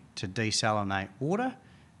energy, to desalinate water,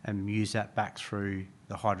 and use that back through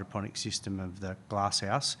the hydroponic system of the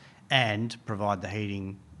glasshouse and provide the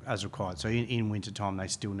heating as required. So in wintertime, they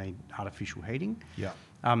still need artificial heating. Yeah.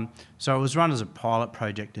 So it was run as a pilot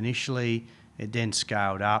project initially. It then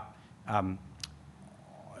scaled up. I'm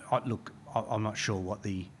not sure what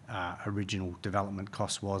the original development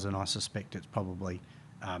cost was, and I suspect it's probably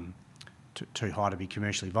too high to be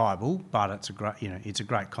commercially viable. But it's a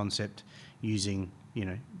great concept using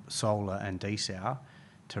solar and desal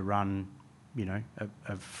to run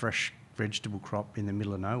a fresh vegetable crop in the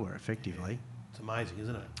middle of nowhere effectively. It's amazing,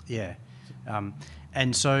 isn't it? Yeah.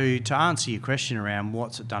 And so to answer your question around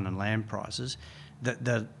what's it done in land prices,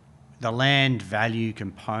 the land value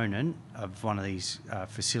component of one of these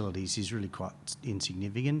facilities is really quite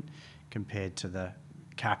insignificant compared to the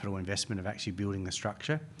capital investment of actually building the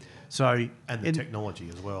structure. So and the technology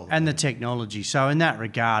as well. And the technology. So in that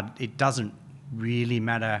regard, it doesn't really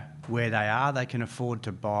matter where they are. They can afford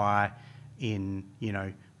to buy in,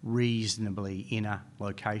 reasonably inner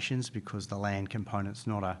locations because the land component's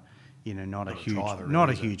not a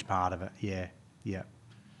huge part of it. Yeah.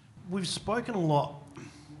 We've spoken a lot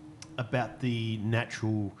about the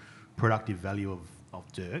natural productive value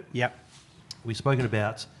of dirt. Yep. We've spoken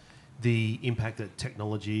about the impact that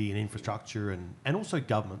technology and infrastructure and also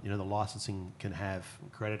government, the licensing can have,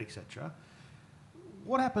 credit, etc.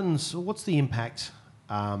 What happens, what's the impact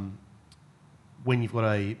when you've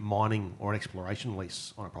got a mining or an exploration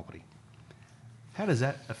lease on a property? How does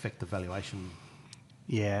that affect the valuation?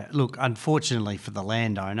 Yeah, look, unfortunately for the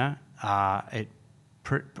landowner,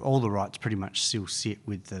 all the rights pretty much still sit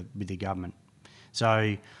with the government.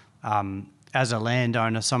 So as a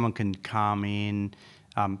landowner, someone can come in,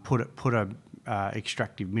 put a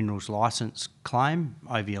extractive minerals license claim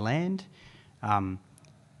over your land, and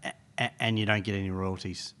you don't get any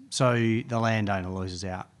royalties. So the landowner loses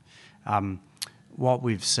out. What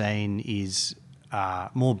we've seen is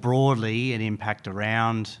more broadly an impact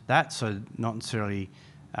around that, so not necessarily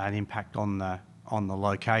an impact on the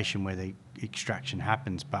location where the extraction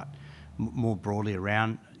happens, but more broadly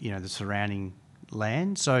around the surrounding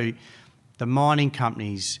land. So the mining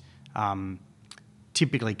companies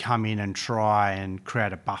typically come in and try and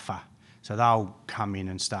create a buffer. So they'll come in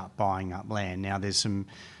and start buying up land. Now there's some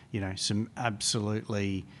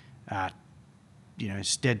absolutely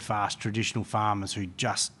steadfast traditional farmers who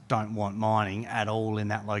just don't want mining at all in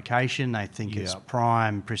that location. They think it's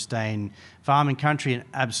prime, pristine farming country, and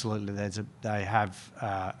absolutely they have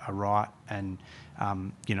a right. And I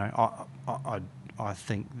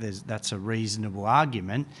think that's a reasonable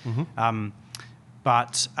argument. Mm-hmm.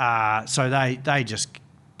 So they just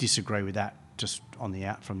disagree with that just from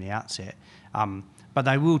the outset. But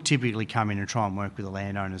they will typically come in and try and work with the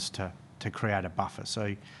landowners to create a buffer.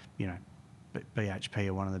 So BHP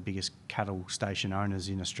are one of the biggest cattle station owners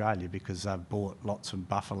in Australia because they've bought lots of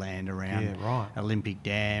buffer land around Olympic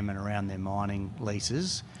Dam and around their mining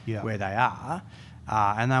leases where they are.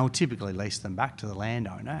 And they will typically lease them back to the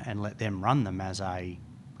landowner and let them run them as a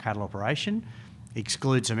cattle operation,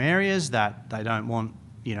 exclude some areas that they don't want,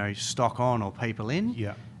 stock on or people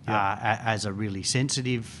in as a really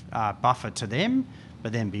sensitive buffer to them.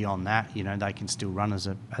 But then beyond that, they can still run as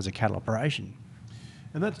a cattle operation.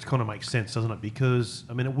 And that kind of makes sense, doesn't it? Because,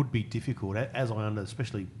 it would be difficult, as I understand,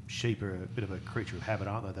 especially sheep are a bit of a creature of habit,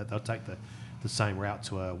 aren't they? That they'll take the same route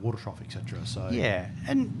to a water trough, etc. So yeah,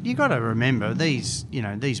 and you got to remember these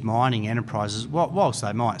mining enterprises, whilst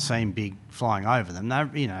they might seem big flying over them,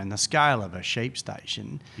 they in the scale of a sheep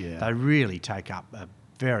station, they really take up a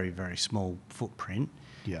very, very small footprint.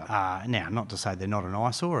 Yeah. Now, not to say they're not an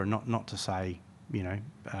eyesore, or not to say they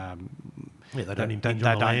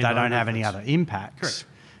don't have any other impacts.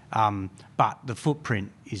 Correct. But the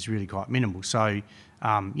footprint is really quite minimal. So,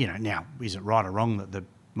 now, is it right or wrong that the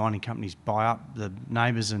mining companies buy up the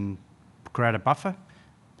neighbours and create a buffer?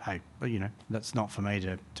 Hey, but, that's not for me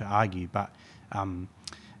to argue. But,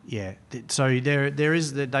 so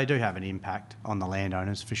they do have an impact on the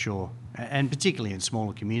landowners for sure, and particularly in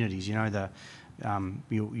smaller communities. You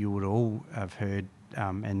would all have heard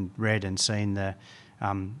and read and seen the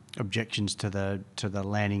objections to the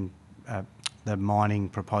landing, the mining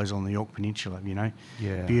proposal on the Yorke Peninsula.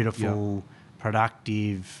 Beautiful,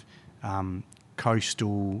 productive,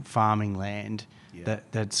 coastal farming land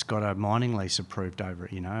that's got a mining lease approved over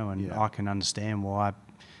it. And I can understand why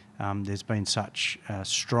there's been such a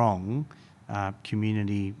strong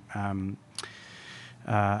community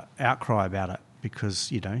outcry about it. Because,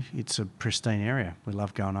 it's a pristine area. We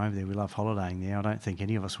love going over there. We love holidaying there. I don't think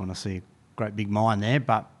any of us want to see a great big mine there,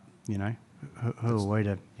 but, who are we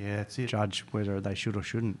to judge whether they should or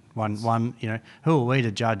shouldn't? Who are we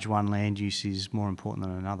to judge one land use is more important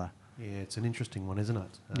than another? Yeah, it's an interesting one, isn't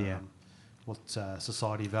it? What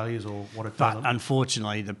society values or what it doesn't. But But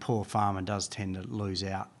unfortunately, the poor farmer does tend to lose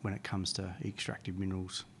out when it comes to extractive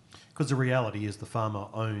minerals. Because the reality is the farmer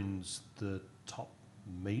owns the top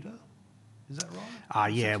metre. Is that right?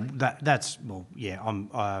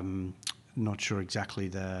 I'm not sure exactly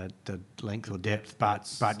the length or depth, but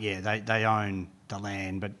they own the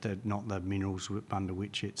land, but not the minerals under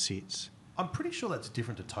which it sits. I'm pretty sure that's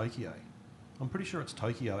different to Tokyo. I'm pretty sure it's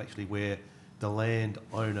Tokyo actually where the land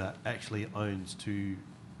owner actually owns to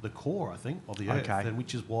the core, I think, of the earth, and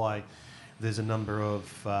which is why there's a number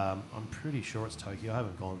of. I'm pretty sure it's Tokyo. I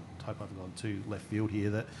hope I haven't gone too left field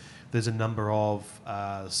here. That there's a number of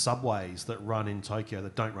subways that run in Tokyo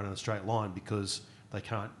that don't run in a straight line because they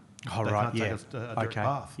can't. Can't take a direct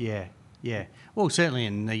path. Yeah. Well, certainly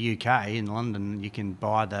in the UK, in London, you can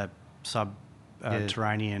buy the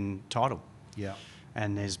subterranean tidal. Yeah.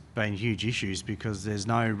 And there's been huge issues because there's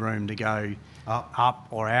no room to go up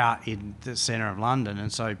or out in the centre of London,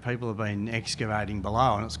 and so people have been excavating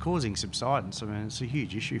below, and it's causing subsidence. It's a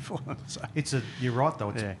huge issue for them. So. You're right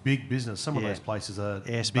though. It's big business. Some of those places are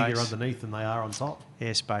bigger underneath than they are on top.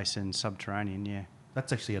 Airspace and subterranean. Yeah.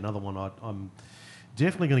 That's actually another one I'm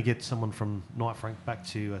definitely going to get someone from Knight Frank back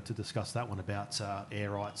to discuss that one about air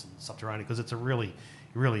rights and subterranean, because it's a really,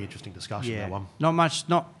 really interesting discussion, that one.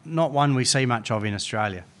 Not one we see much of in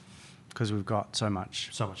Australia, because we've got so much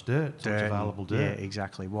dirt, so much available dirt. Yeah,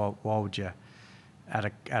 exactly. Why would you, at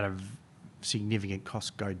a significant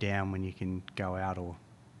cost, go down when you can go out or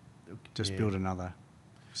just build another?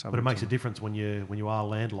 But it makes a difference when you are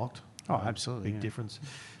landlocked. Oh, absolutely. Big difference.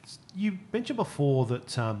 You mentioned before that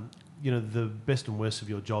the best and worst of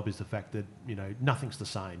your job is the fact that nothing's the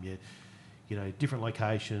same. Different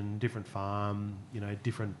location, different farm,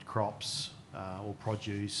 different crops or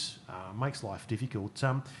produce makes life difficult.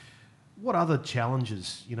 What other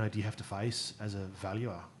challenges do you have to face as a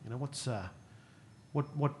valuer?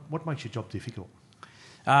 What makes your job difficult?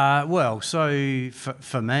 So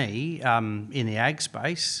for me, in the ag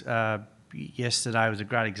space, yesterday was a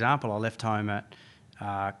great example. I left home at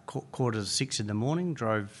 5:45 in the morning,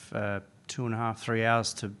 drove 2.5, 3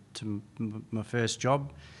 hours to my first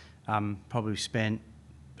job. Probably spent,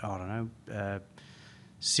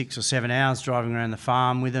 6 or 7 hours driving around the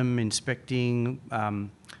farm with them, inspecting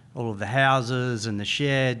all of the houses and the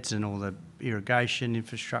sheds and all the irrigation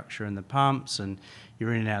infrastructure and the pumps, and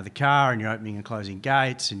you're in and out of the car and you're opening and closing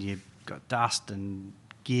gates and you've got dust and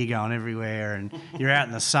gear going everywhere, and you're out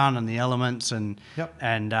in the sun and the elements and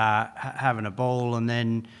having a ball, and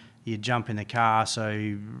then you jump in the car. So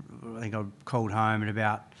I think I called home at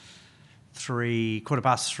about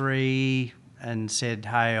 3:15 and said,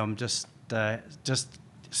 "Hey, I'm just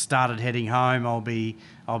started heading home. I'll be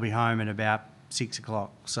home at about 6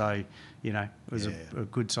 o'clock." So it was a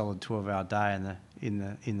good solid 12-hour day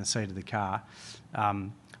in the seat of the car.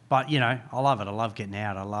 But, I love it. I love getting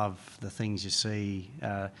out. I love the things you see,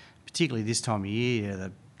 particularly this time of year.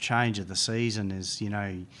 The change of the season is,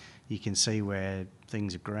 you can see where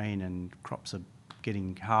things are green and crops are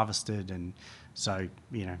getting harvested. And so,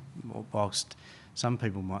 whilst some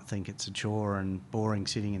people might think it's a chore and boring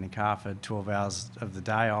sitting in a car for 12 hours of the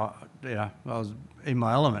day, I was in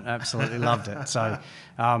my element. Absolutely loved it. So,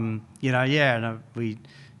 and we, I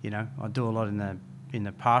do a lot in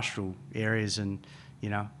the pastoral areas, and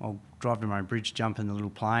I'll drive to my own bridge, jump in the little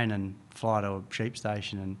plane and fly to a sheep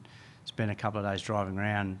station and spend a couple of days driving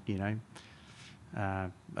around,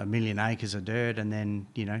 1,000,000 acres of dirt, and then,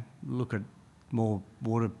 look at more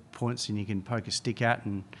water points than you can poke a stick at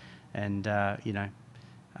and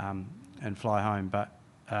fly home. But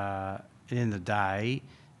at the end of the day,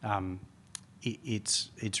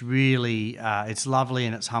 it's really, it's lovely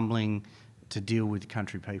and it's humbling to deal with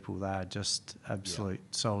country people. They are just absolute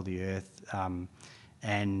soul of the earth.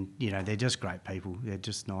 And, they're just great people. They're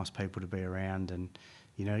just nice people to be around. And,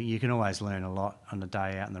 you can always learn a lot on a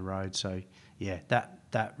day out on the road. So,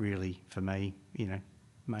 that really, for me,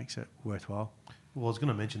 makes it worthwhile. Well, I was going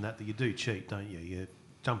to mention that you do cheat, don't you? You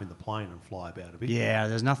jump in the plane and fly about a bit. Yeah,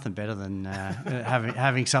 there's nothing better than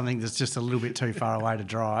having something that's just a little bit too far away to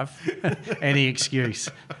drive. Any excuse.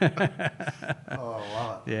 Oh, I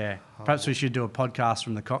love it. Yeah. Perhaps we should do a podcast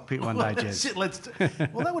from the cockpit one day, Jez.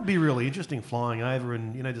 Well, that would be really interesting, flying over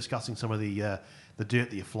and, discussing some of the dirt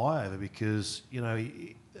that you fly over, because,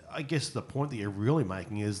 I guess the point that you're really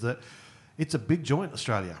making is that it's a big joint,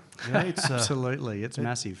 Australia. It's absolutely, it's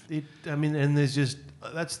massive. And there's just,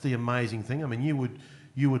 that's the amazing thing. I mean, you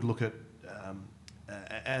would look at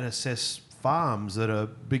and assess farms that are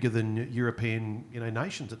bigger than European,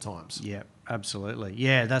 nations at times. Yeah, absolutely.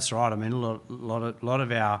 Yeah, that's right. I mean, a lot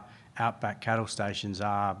of our outback cattle stations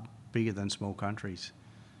are bigger than small countries.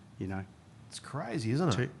 It's crazy,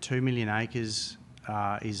 isn't it? 2 million acres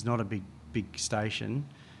is not a big station.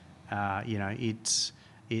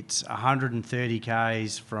 It's 130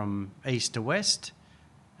 k's from east to west,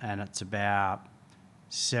 and it's about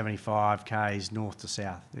 75 k's north to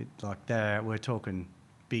south. We're talking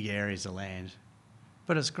big areas of land,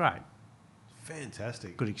 but it's great.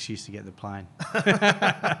 Fantastic. Good excuse to get the plane.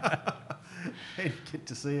 And get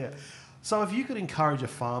to see it. So if you could encourage a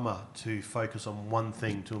farmer to focus on one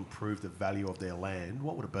thing to improve the value of their land,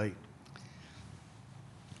 what would it be?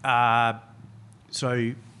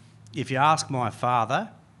 So if you ask my father,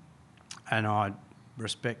 and I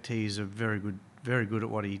respect he's very good at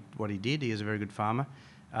what he did. He is a very good farmer.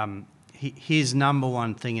 His number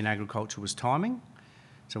one thing in agriculture was timing.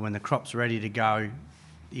 So when the crop's ready to go,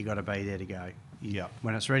 you got to be there to go.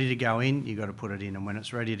 When it's ready to go in, you got to put it in, and when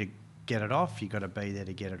it's ready to get it off, you got to be there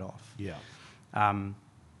to get it off. Yeah. And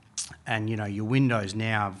your windows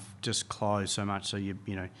now have just closed so much, so your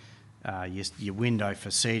window for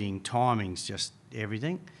seeding timing's just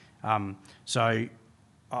everything. So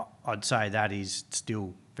I'd say that is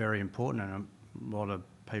still very important, and a lot of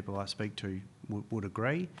people I speak to would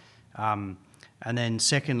agree. And then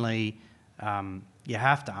secondly, you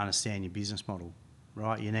have to understand your business model,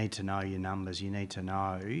 right? You need to know your numbers. You need to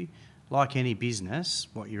know, like any business,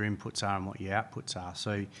 what your inputs are and what your outputs are.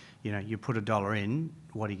 So, you put $1 in,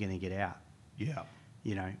 what are you going to get out? Yeah.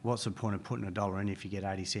 What's the point of putting $1 in if you get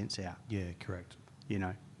 80 cents out? Yeah, correct.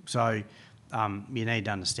 So you need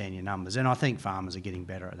to understand your numbers. And I think farmers are getting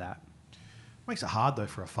better at that. Makes it hard, though,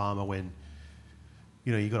 for a farmer when,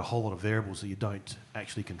 you've got a whole lot of variables that you don't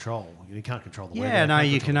actually control. You can't control the weather. Yeah, no,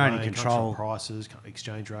 you control can the only rain, can't control prices,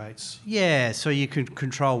 exchange rates. Yeah, so you can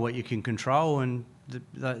control what you can control, and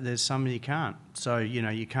there's some you can't. So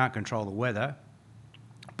you can't control the weather,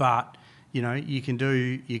 but you can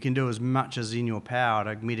do as much as in your power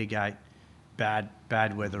to mitigate bad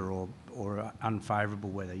weather or unfavourable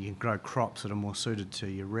weather. You can grow crops that are more suited to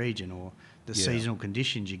your region or the seasonal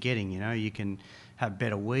conditions you're getting. You can have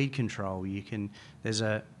better weed control. There's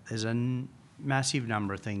a massive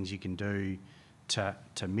number of things you can do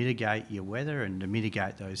to mitigate your weather and to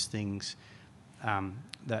mitigate those things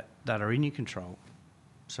that are in your control.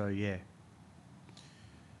 So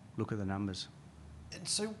look at the numbers. And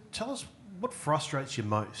so tell us, what frustrates you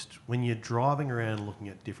most when you're driving around looking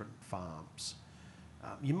at different farms?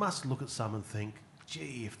 You must look at some and think,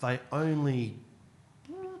 gee, if they only,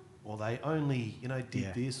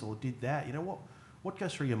 did this or did that. What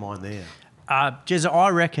goes through your mind there? Jez, I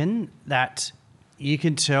reckon that you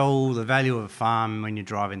can tell the value of a farm when you're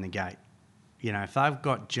driving the gate. If they've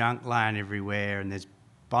got junk laying everywhere and there's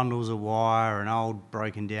bundles of wire and old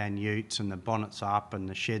broken down utes and the bonnet's up and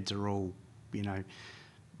the sheds are all,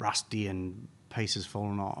 rusty and pieces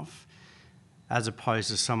falling off, as opposed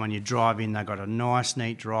to someone you drive in, they've got a nice,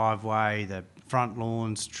 neat driveway, the front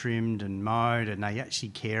lawn's trimmed and mowed, and they actually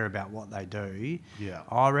care about what they do. Yeah.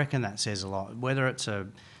 I reckon that says a lot. Whether it's a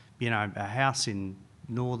house in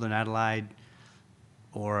northern Adelaide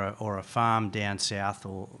or a farm down south,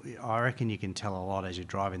 or I reckon you can tell a lot as you're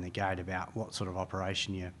driving the gate about what sort of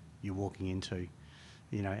operation you're walking into.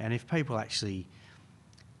 And if people actually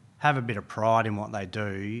have a bit of pride in what they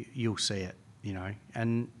do, you'll see it.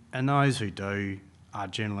 And those who do are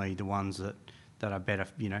generally the ones that are better.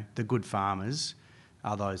 The good farmers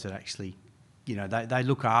are those that actually, they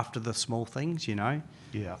look after the small things.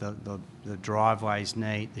 Yeah. The driveway's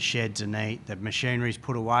neat, the sheds are neat, the machinery's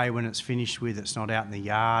put away when it's finished with. It's not out in the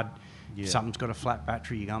yard. Yeah. If something's got a flat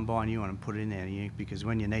battery, you go and buy a new one and put it in there. Because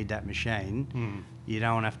when you need that machine, you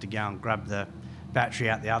don't have to go and grab the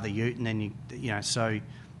battery out the other ute, and then So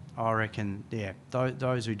I reckon,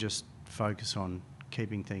 those who just focus on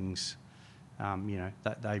keeping things,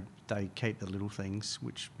 that they keep the little things,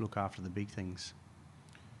 which look after the big things.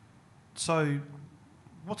 So,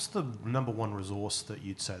 what's the number one resource that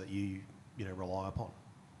you'd say that you rely upon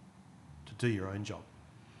to do your own job?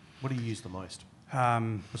 What do you use the most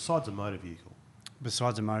besides a motor vehicle?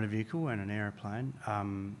 Besides a motor vehicle and an aeroplane,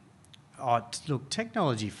 look,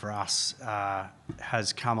 technology for us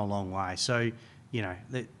has come a long way. So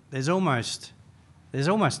there's almost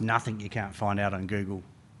nothing you can't find out on Google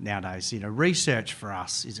nowadays. Research for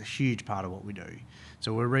us is a huge part of what we do.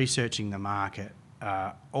 So we're researching the market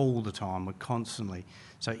all the time. We're constantly.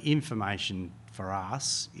 So information for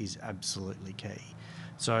us is absolutely key.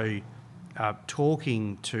 So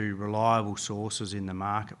talking to reliable sources in the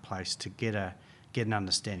marketplace to get an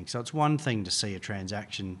understanding. So it's one thing to see a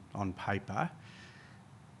transaction on paper.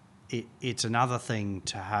 It's another thing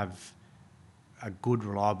to have a good,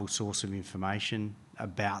 reliable source of information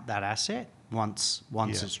about that asset once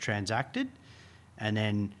it's transacted, and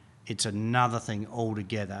then it's another thing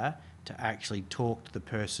altogether to actually talk to the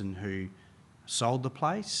person who sold the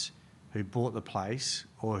place, who bought the place,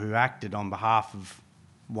 or who acted on behalf of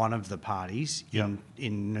one of the parties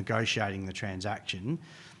in negotiating the transaction,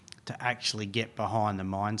 to actually get behind the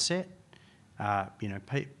mindset.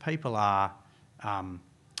 People are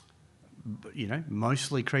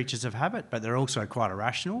mostly creatures of habit, but they're also quite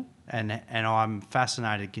irrational. And I'm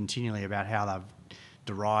fascinated continually about how they've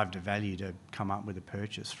derived a value to come up with a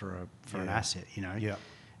purchase for an asset, Yeah.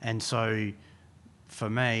 And so for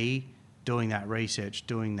me, doing that research,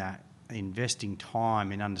 doing that, investing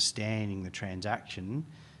time in understanding the transaction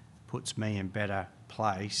puts me in better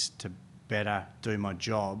place to better do my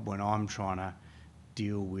job when I'm trying to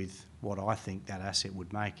deal with what I think that asset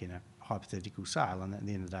would make in a hypothetical sale, and at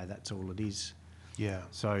the end of the day, that's all it is. Yeah.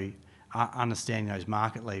 So understanding those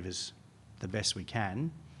market levers the best we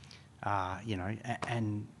can,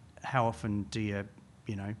 and how often do you,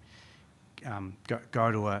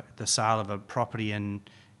 go to the sale of a property and,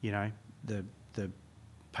 the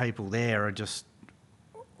people there are just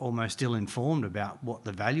almost ill-informed about what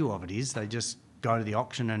the value of it is. They just go to the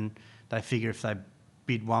auction and they figure if they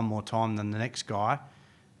bid one more time than the next guy,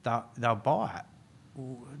 they'll buy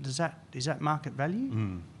it. Is that market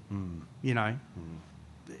value? You know,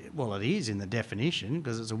 well, it is in the definition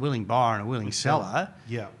because it's a willing buyer and a willing seller.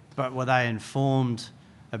 Yeah. But were they informed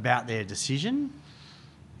about their decision?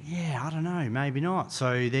 Yeah, I don't know, maybe not.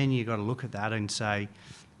 So then you've got to look at that and say,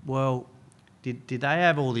 well, did they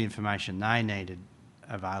have all the information they needed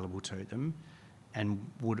available to them, and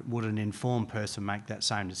would an informed person make that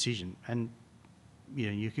same decision? And you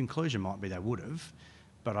know, your conclusion might be they would have,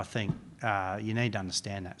 but I think you need to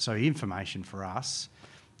understand that. So information for us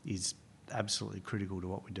is absolutely critical to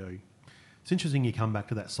what we do. It's interesting you come back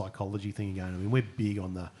to that psychology thing again. I mean, we're big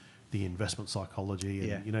on the investment psychology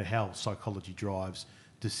and, you know, how psychology drives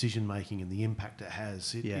decision-making and the impact it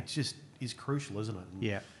has. It just is crucial, isn't it?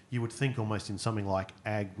 And you would think almost in something like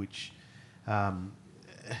ag, which,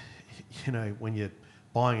 you know, when you're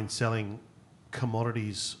buying and selling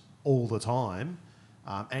commodities all the time,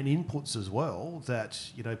 and inputs as well, that,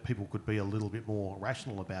 you know, people could be a little bit more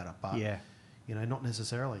rational about it, but, you know, not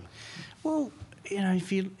necessarily. Well, you know,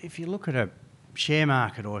 if you look at a share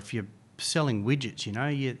market or if you're selling widgets, you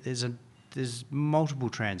know, there's multiple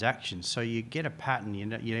transactions, so you get a pattern.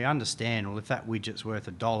 You understand, well, if that widget's worth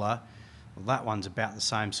 $1, well, that one's about the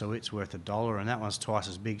same, so it's worth $1, and that one's twice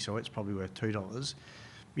as big, so it's probably worth $2.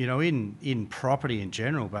 You know, in property in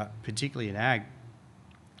general, but particularly in ag,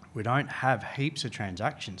 we don't have heaps of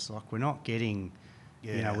transactions. Like, we're not getting,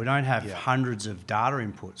 you know, we don't have hundreds of data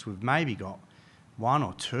inputs. We've maybe got one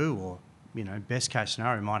or two, or, you know, best case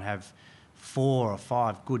scenario, we might have 4 or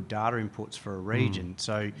 5 good data inputs for a region.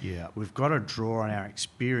 So we've got to draw on our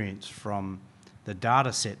experience from the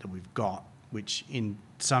data set that we've got, which in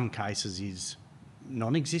some cases is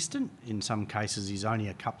non-existent, in some cases is only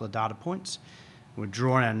a couple of data points. We're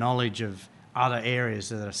drawing our knowledge of other areas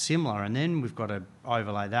that are similar, and then we've got to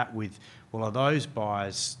overlay that with, well, are those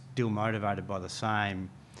buyers still motivated by the same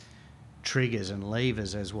triggers and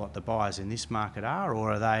levers as what the buyers in this market are,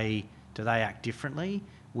 or do they act differently?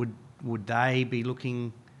 Would they be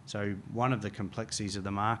looking? So one of the complexities of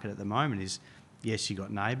the market at the moment is, yes, you've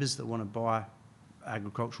got neighbours that want to buy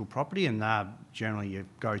agricultural property, and they're generally your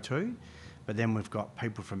go-to, but then we've got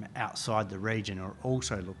people from outside the region who are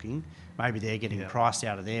also looking. Maybe they're getting priced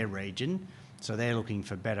out of their region, so they're looking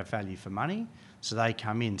for better value for money, so they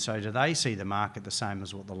come in. So do they see the market the same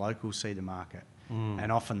as what the locals see the market?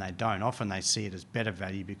 And often they don't. Often they see it as better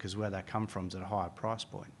value because where they come from is at a higher price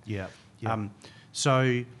point.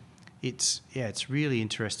 So it's really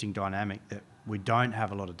interesting dynamic that we don't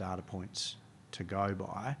have a lot of data points to go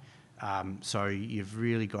by. So you've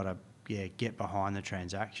really got to get behind the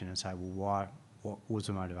transaction and say, well, what was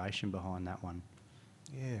the motivation behind that one?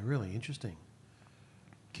 Yeah, really interesting.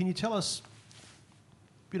 Can you tell us,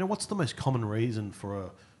 you know, what's the most common reason for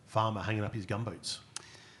a farmer hanging up his gumboots?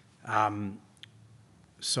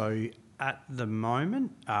 So at the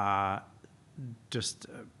moment, just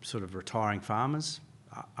sort of retiring farmers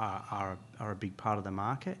are a big part of the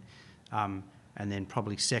market. And then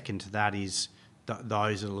probably second to that is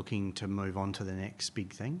those are looking to move on to the next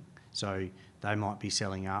big thing. So they might be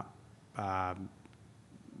selling up,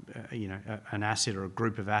 you know, an asset or a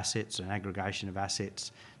group of assets, an aggregation of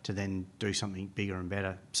assets, to then do something bigger and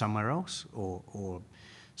better somewhere else or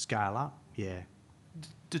scale up.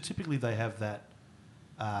 Do typically they have that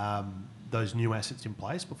those new assets in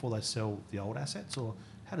place before they sell the old assets, or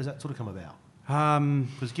how does that sort of come about?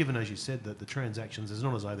 Because given, as you said, that the transactions, it's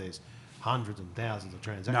not as though there's hundreds and thousands of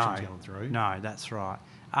transactions going through. No, that's right.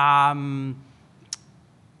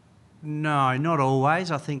 No, not always.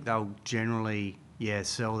 I think they'll generally,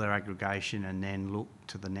 sell their aggregation and then look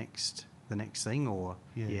to the next thing, or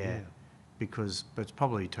because but it's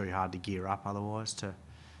probably too hard to gear up otherwise to,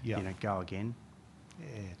 you know, go again.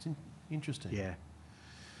 Yeah, it's interesting. Yeah.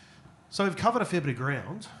 So we've covered a fair bit of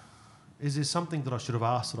ground. Is there something that I should have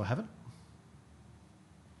asked that I haven't?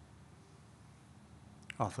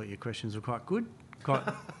 I thought your questions were quite good. No,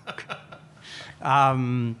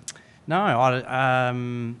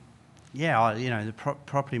 you know, the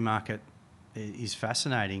property market is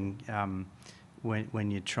fascinating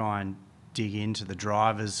when you try and dig into the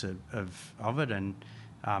drivers of it, and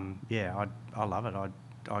I love it.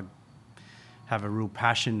 I have a real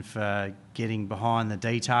passion for getting behind the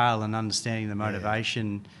detail and understanding the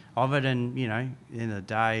motivation of it, and, you know, at the end of the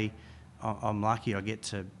day, I'm lucky I get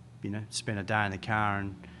to, you know, spend a day in the car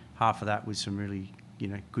and half of that with some really, you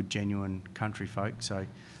know, good, genuine country folk. So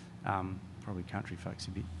probably country folks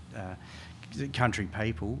a bit, country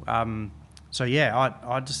people. I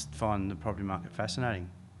just find the property market fascinating.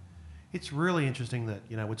 It's really interesting that,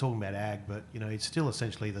 we're talking about ag, but, it's still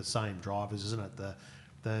essentially the same drivers, isn't it?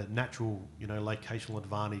 The natural, locational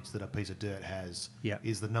advantage that a piece of dirt has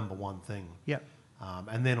is the number one thing. Yep.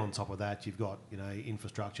 And then on top of that, you've got,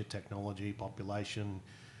 infrastructure, technology, population,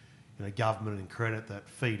 government and credit that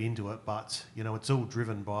feed into it. But, it's all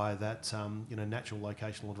driven by that, natural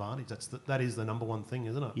locational advantage. That is the number one thing,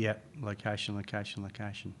 isn't it? Yep. Location.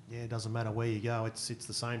 Yeah, it doesn't matter where you go. It's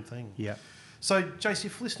the same thing. Yeah. So, Jace,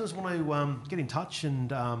 if listeners want to get in touch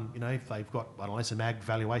and, if they've got, some ag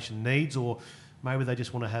valuation needs, or maybe they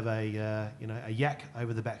just want to have a yak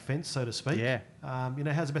over the back fence, so to speak. Yeah.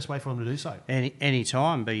 How's the best way for them to do so? Any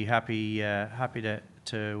time. Be happy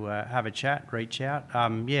to have a chat, reach out.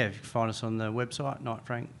 You can find us on the website,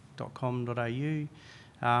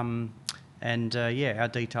 knightfrank.com.au. Our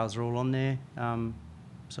details are all on there.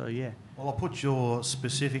 Well, I'll put your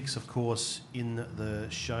specifics, of course, in the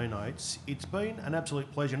show notes. It's been an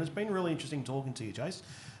absolute pleasure, and it's been really interesting talking to you, Jace.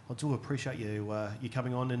 I do appreciate you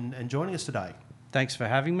coming on and joining us today. Thanks for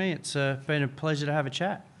having me. It's been a pleasure to have a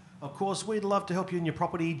chat. Of course, we'd love to help you in your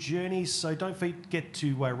property journeys, so don't forget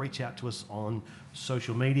to reach out to us on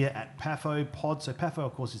social media at PAFO Pod. So PAFO,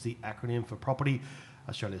 of course, is the acronym for Property,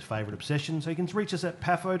 Australia's favourite obsession. So you can reach us at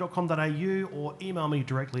pafo.com.au or email me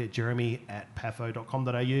directly at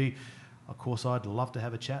jeremy@pafo.com.au. Of course, I'd love to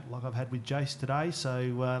have a chat like I've had with Jace today, so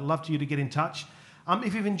love to you to get in touch.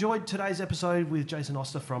 If you've enjoyed today's episode with Jason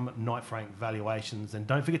Oster from Knight Frank Valuations, then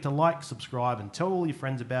don't forget to like, subscribe and tell all your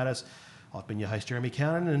friends about us. I've been your host, Jeremy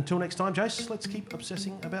Cowan, and until next time, Jace, let's keep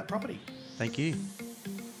obsessing about property. Thank you.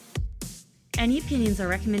 Any opinions or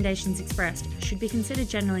recommendations expressed should be considered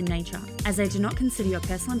general in nature, as they do not consider your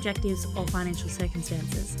personal objectives or financial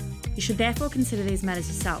circumstances. You should therefore consider these matters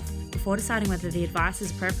yourself before deciding whether the advice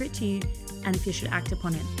is appropriate to you and if you should act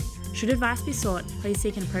upon it. Should advice be sought, please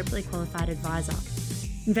seek an appropriately qualified advisor.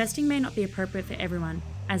 Investing may not be appropriate for everyone,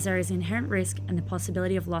 as there is inherent risk and the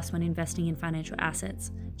possibility of loss when investing in financial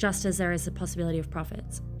assets, just as there is the possibility of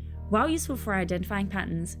profits. While useful for identifying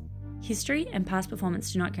patterns, history and past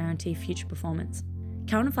performance do not guarantee future performance.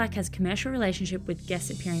 Cowan & Flack has a commercial relationship with guests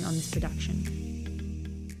appearing on this production.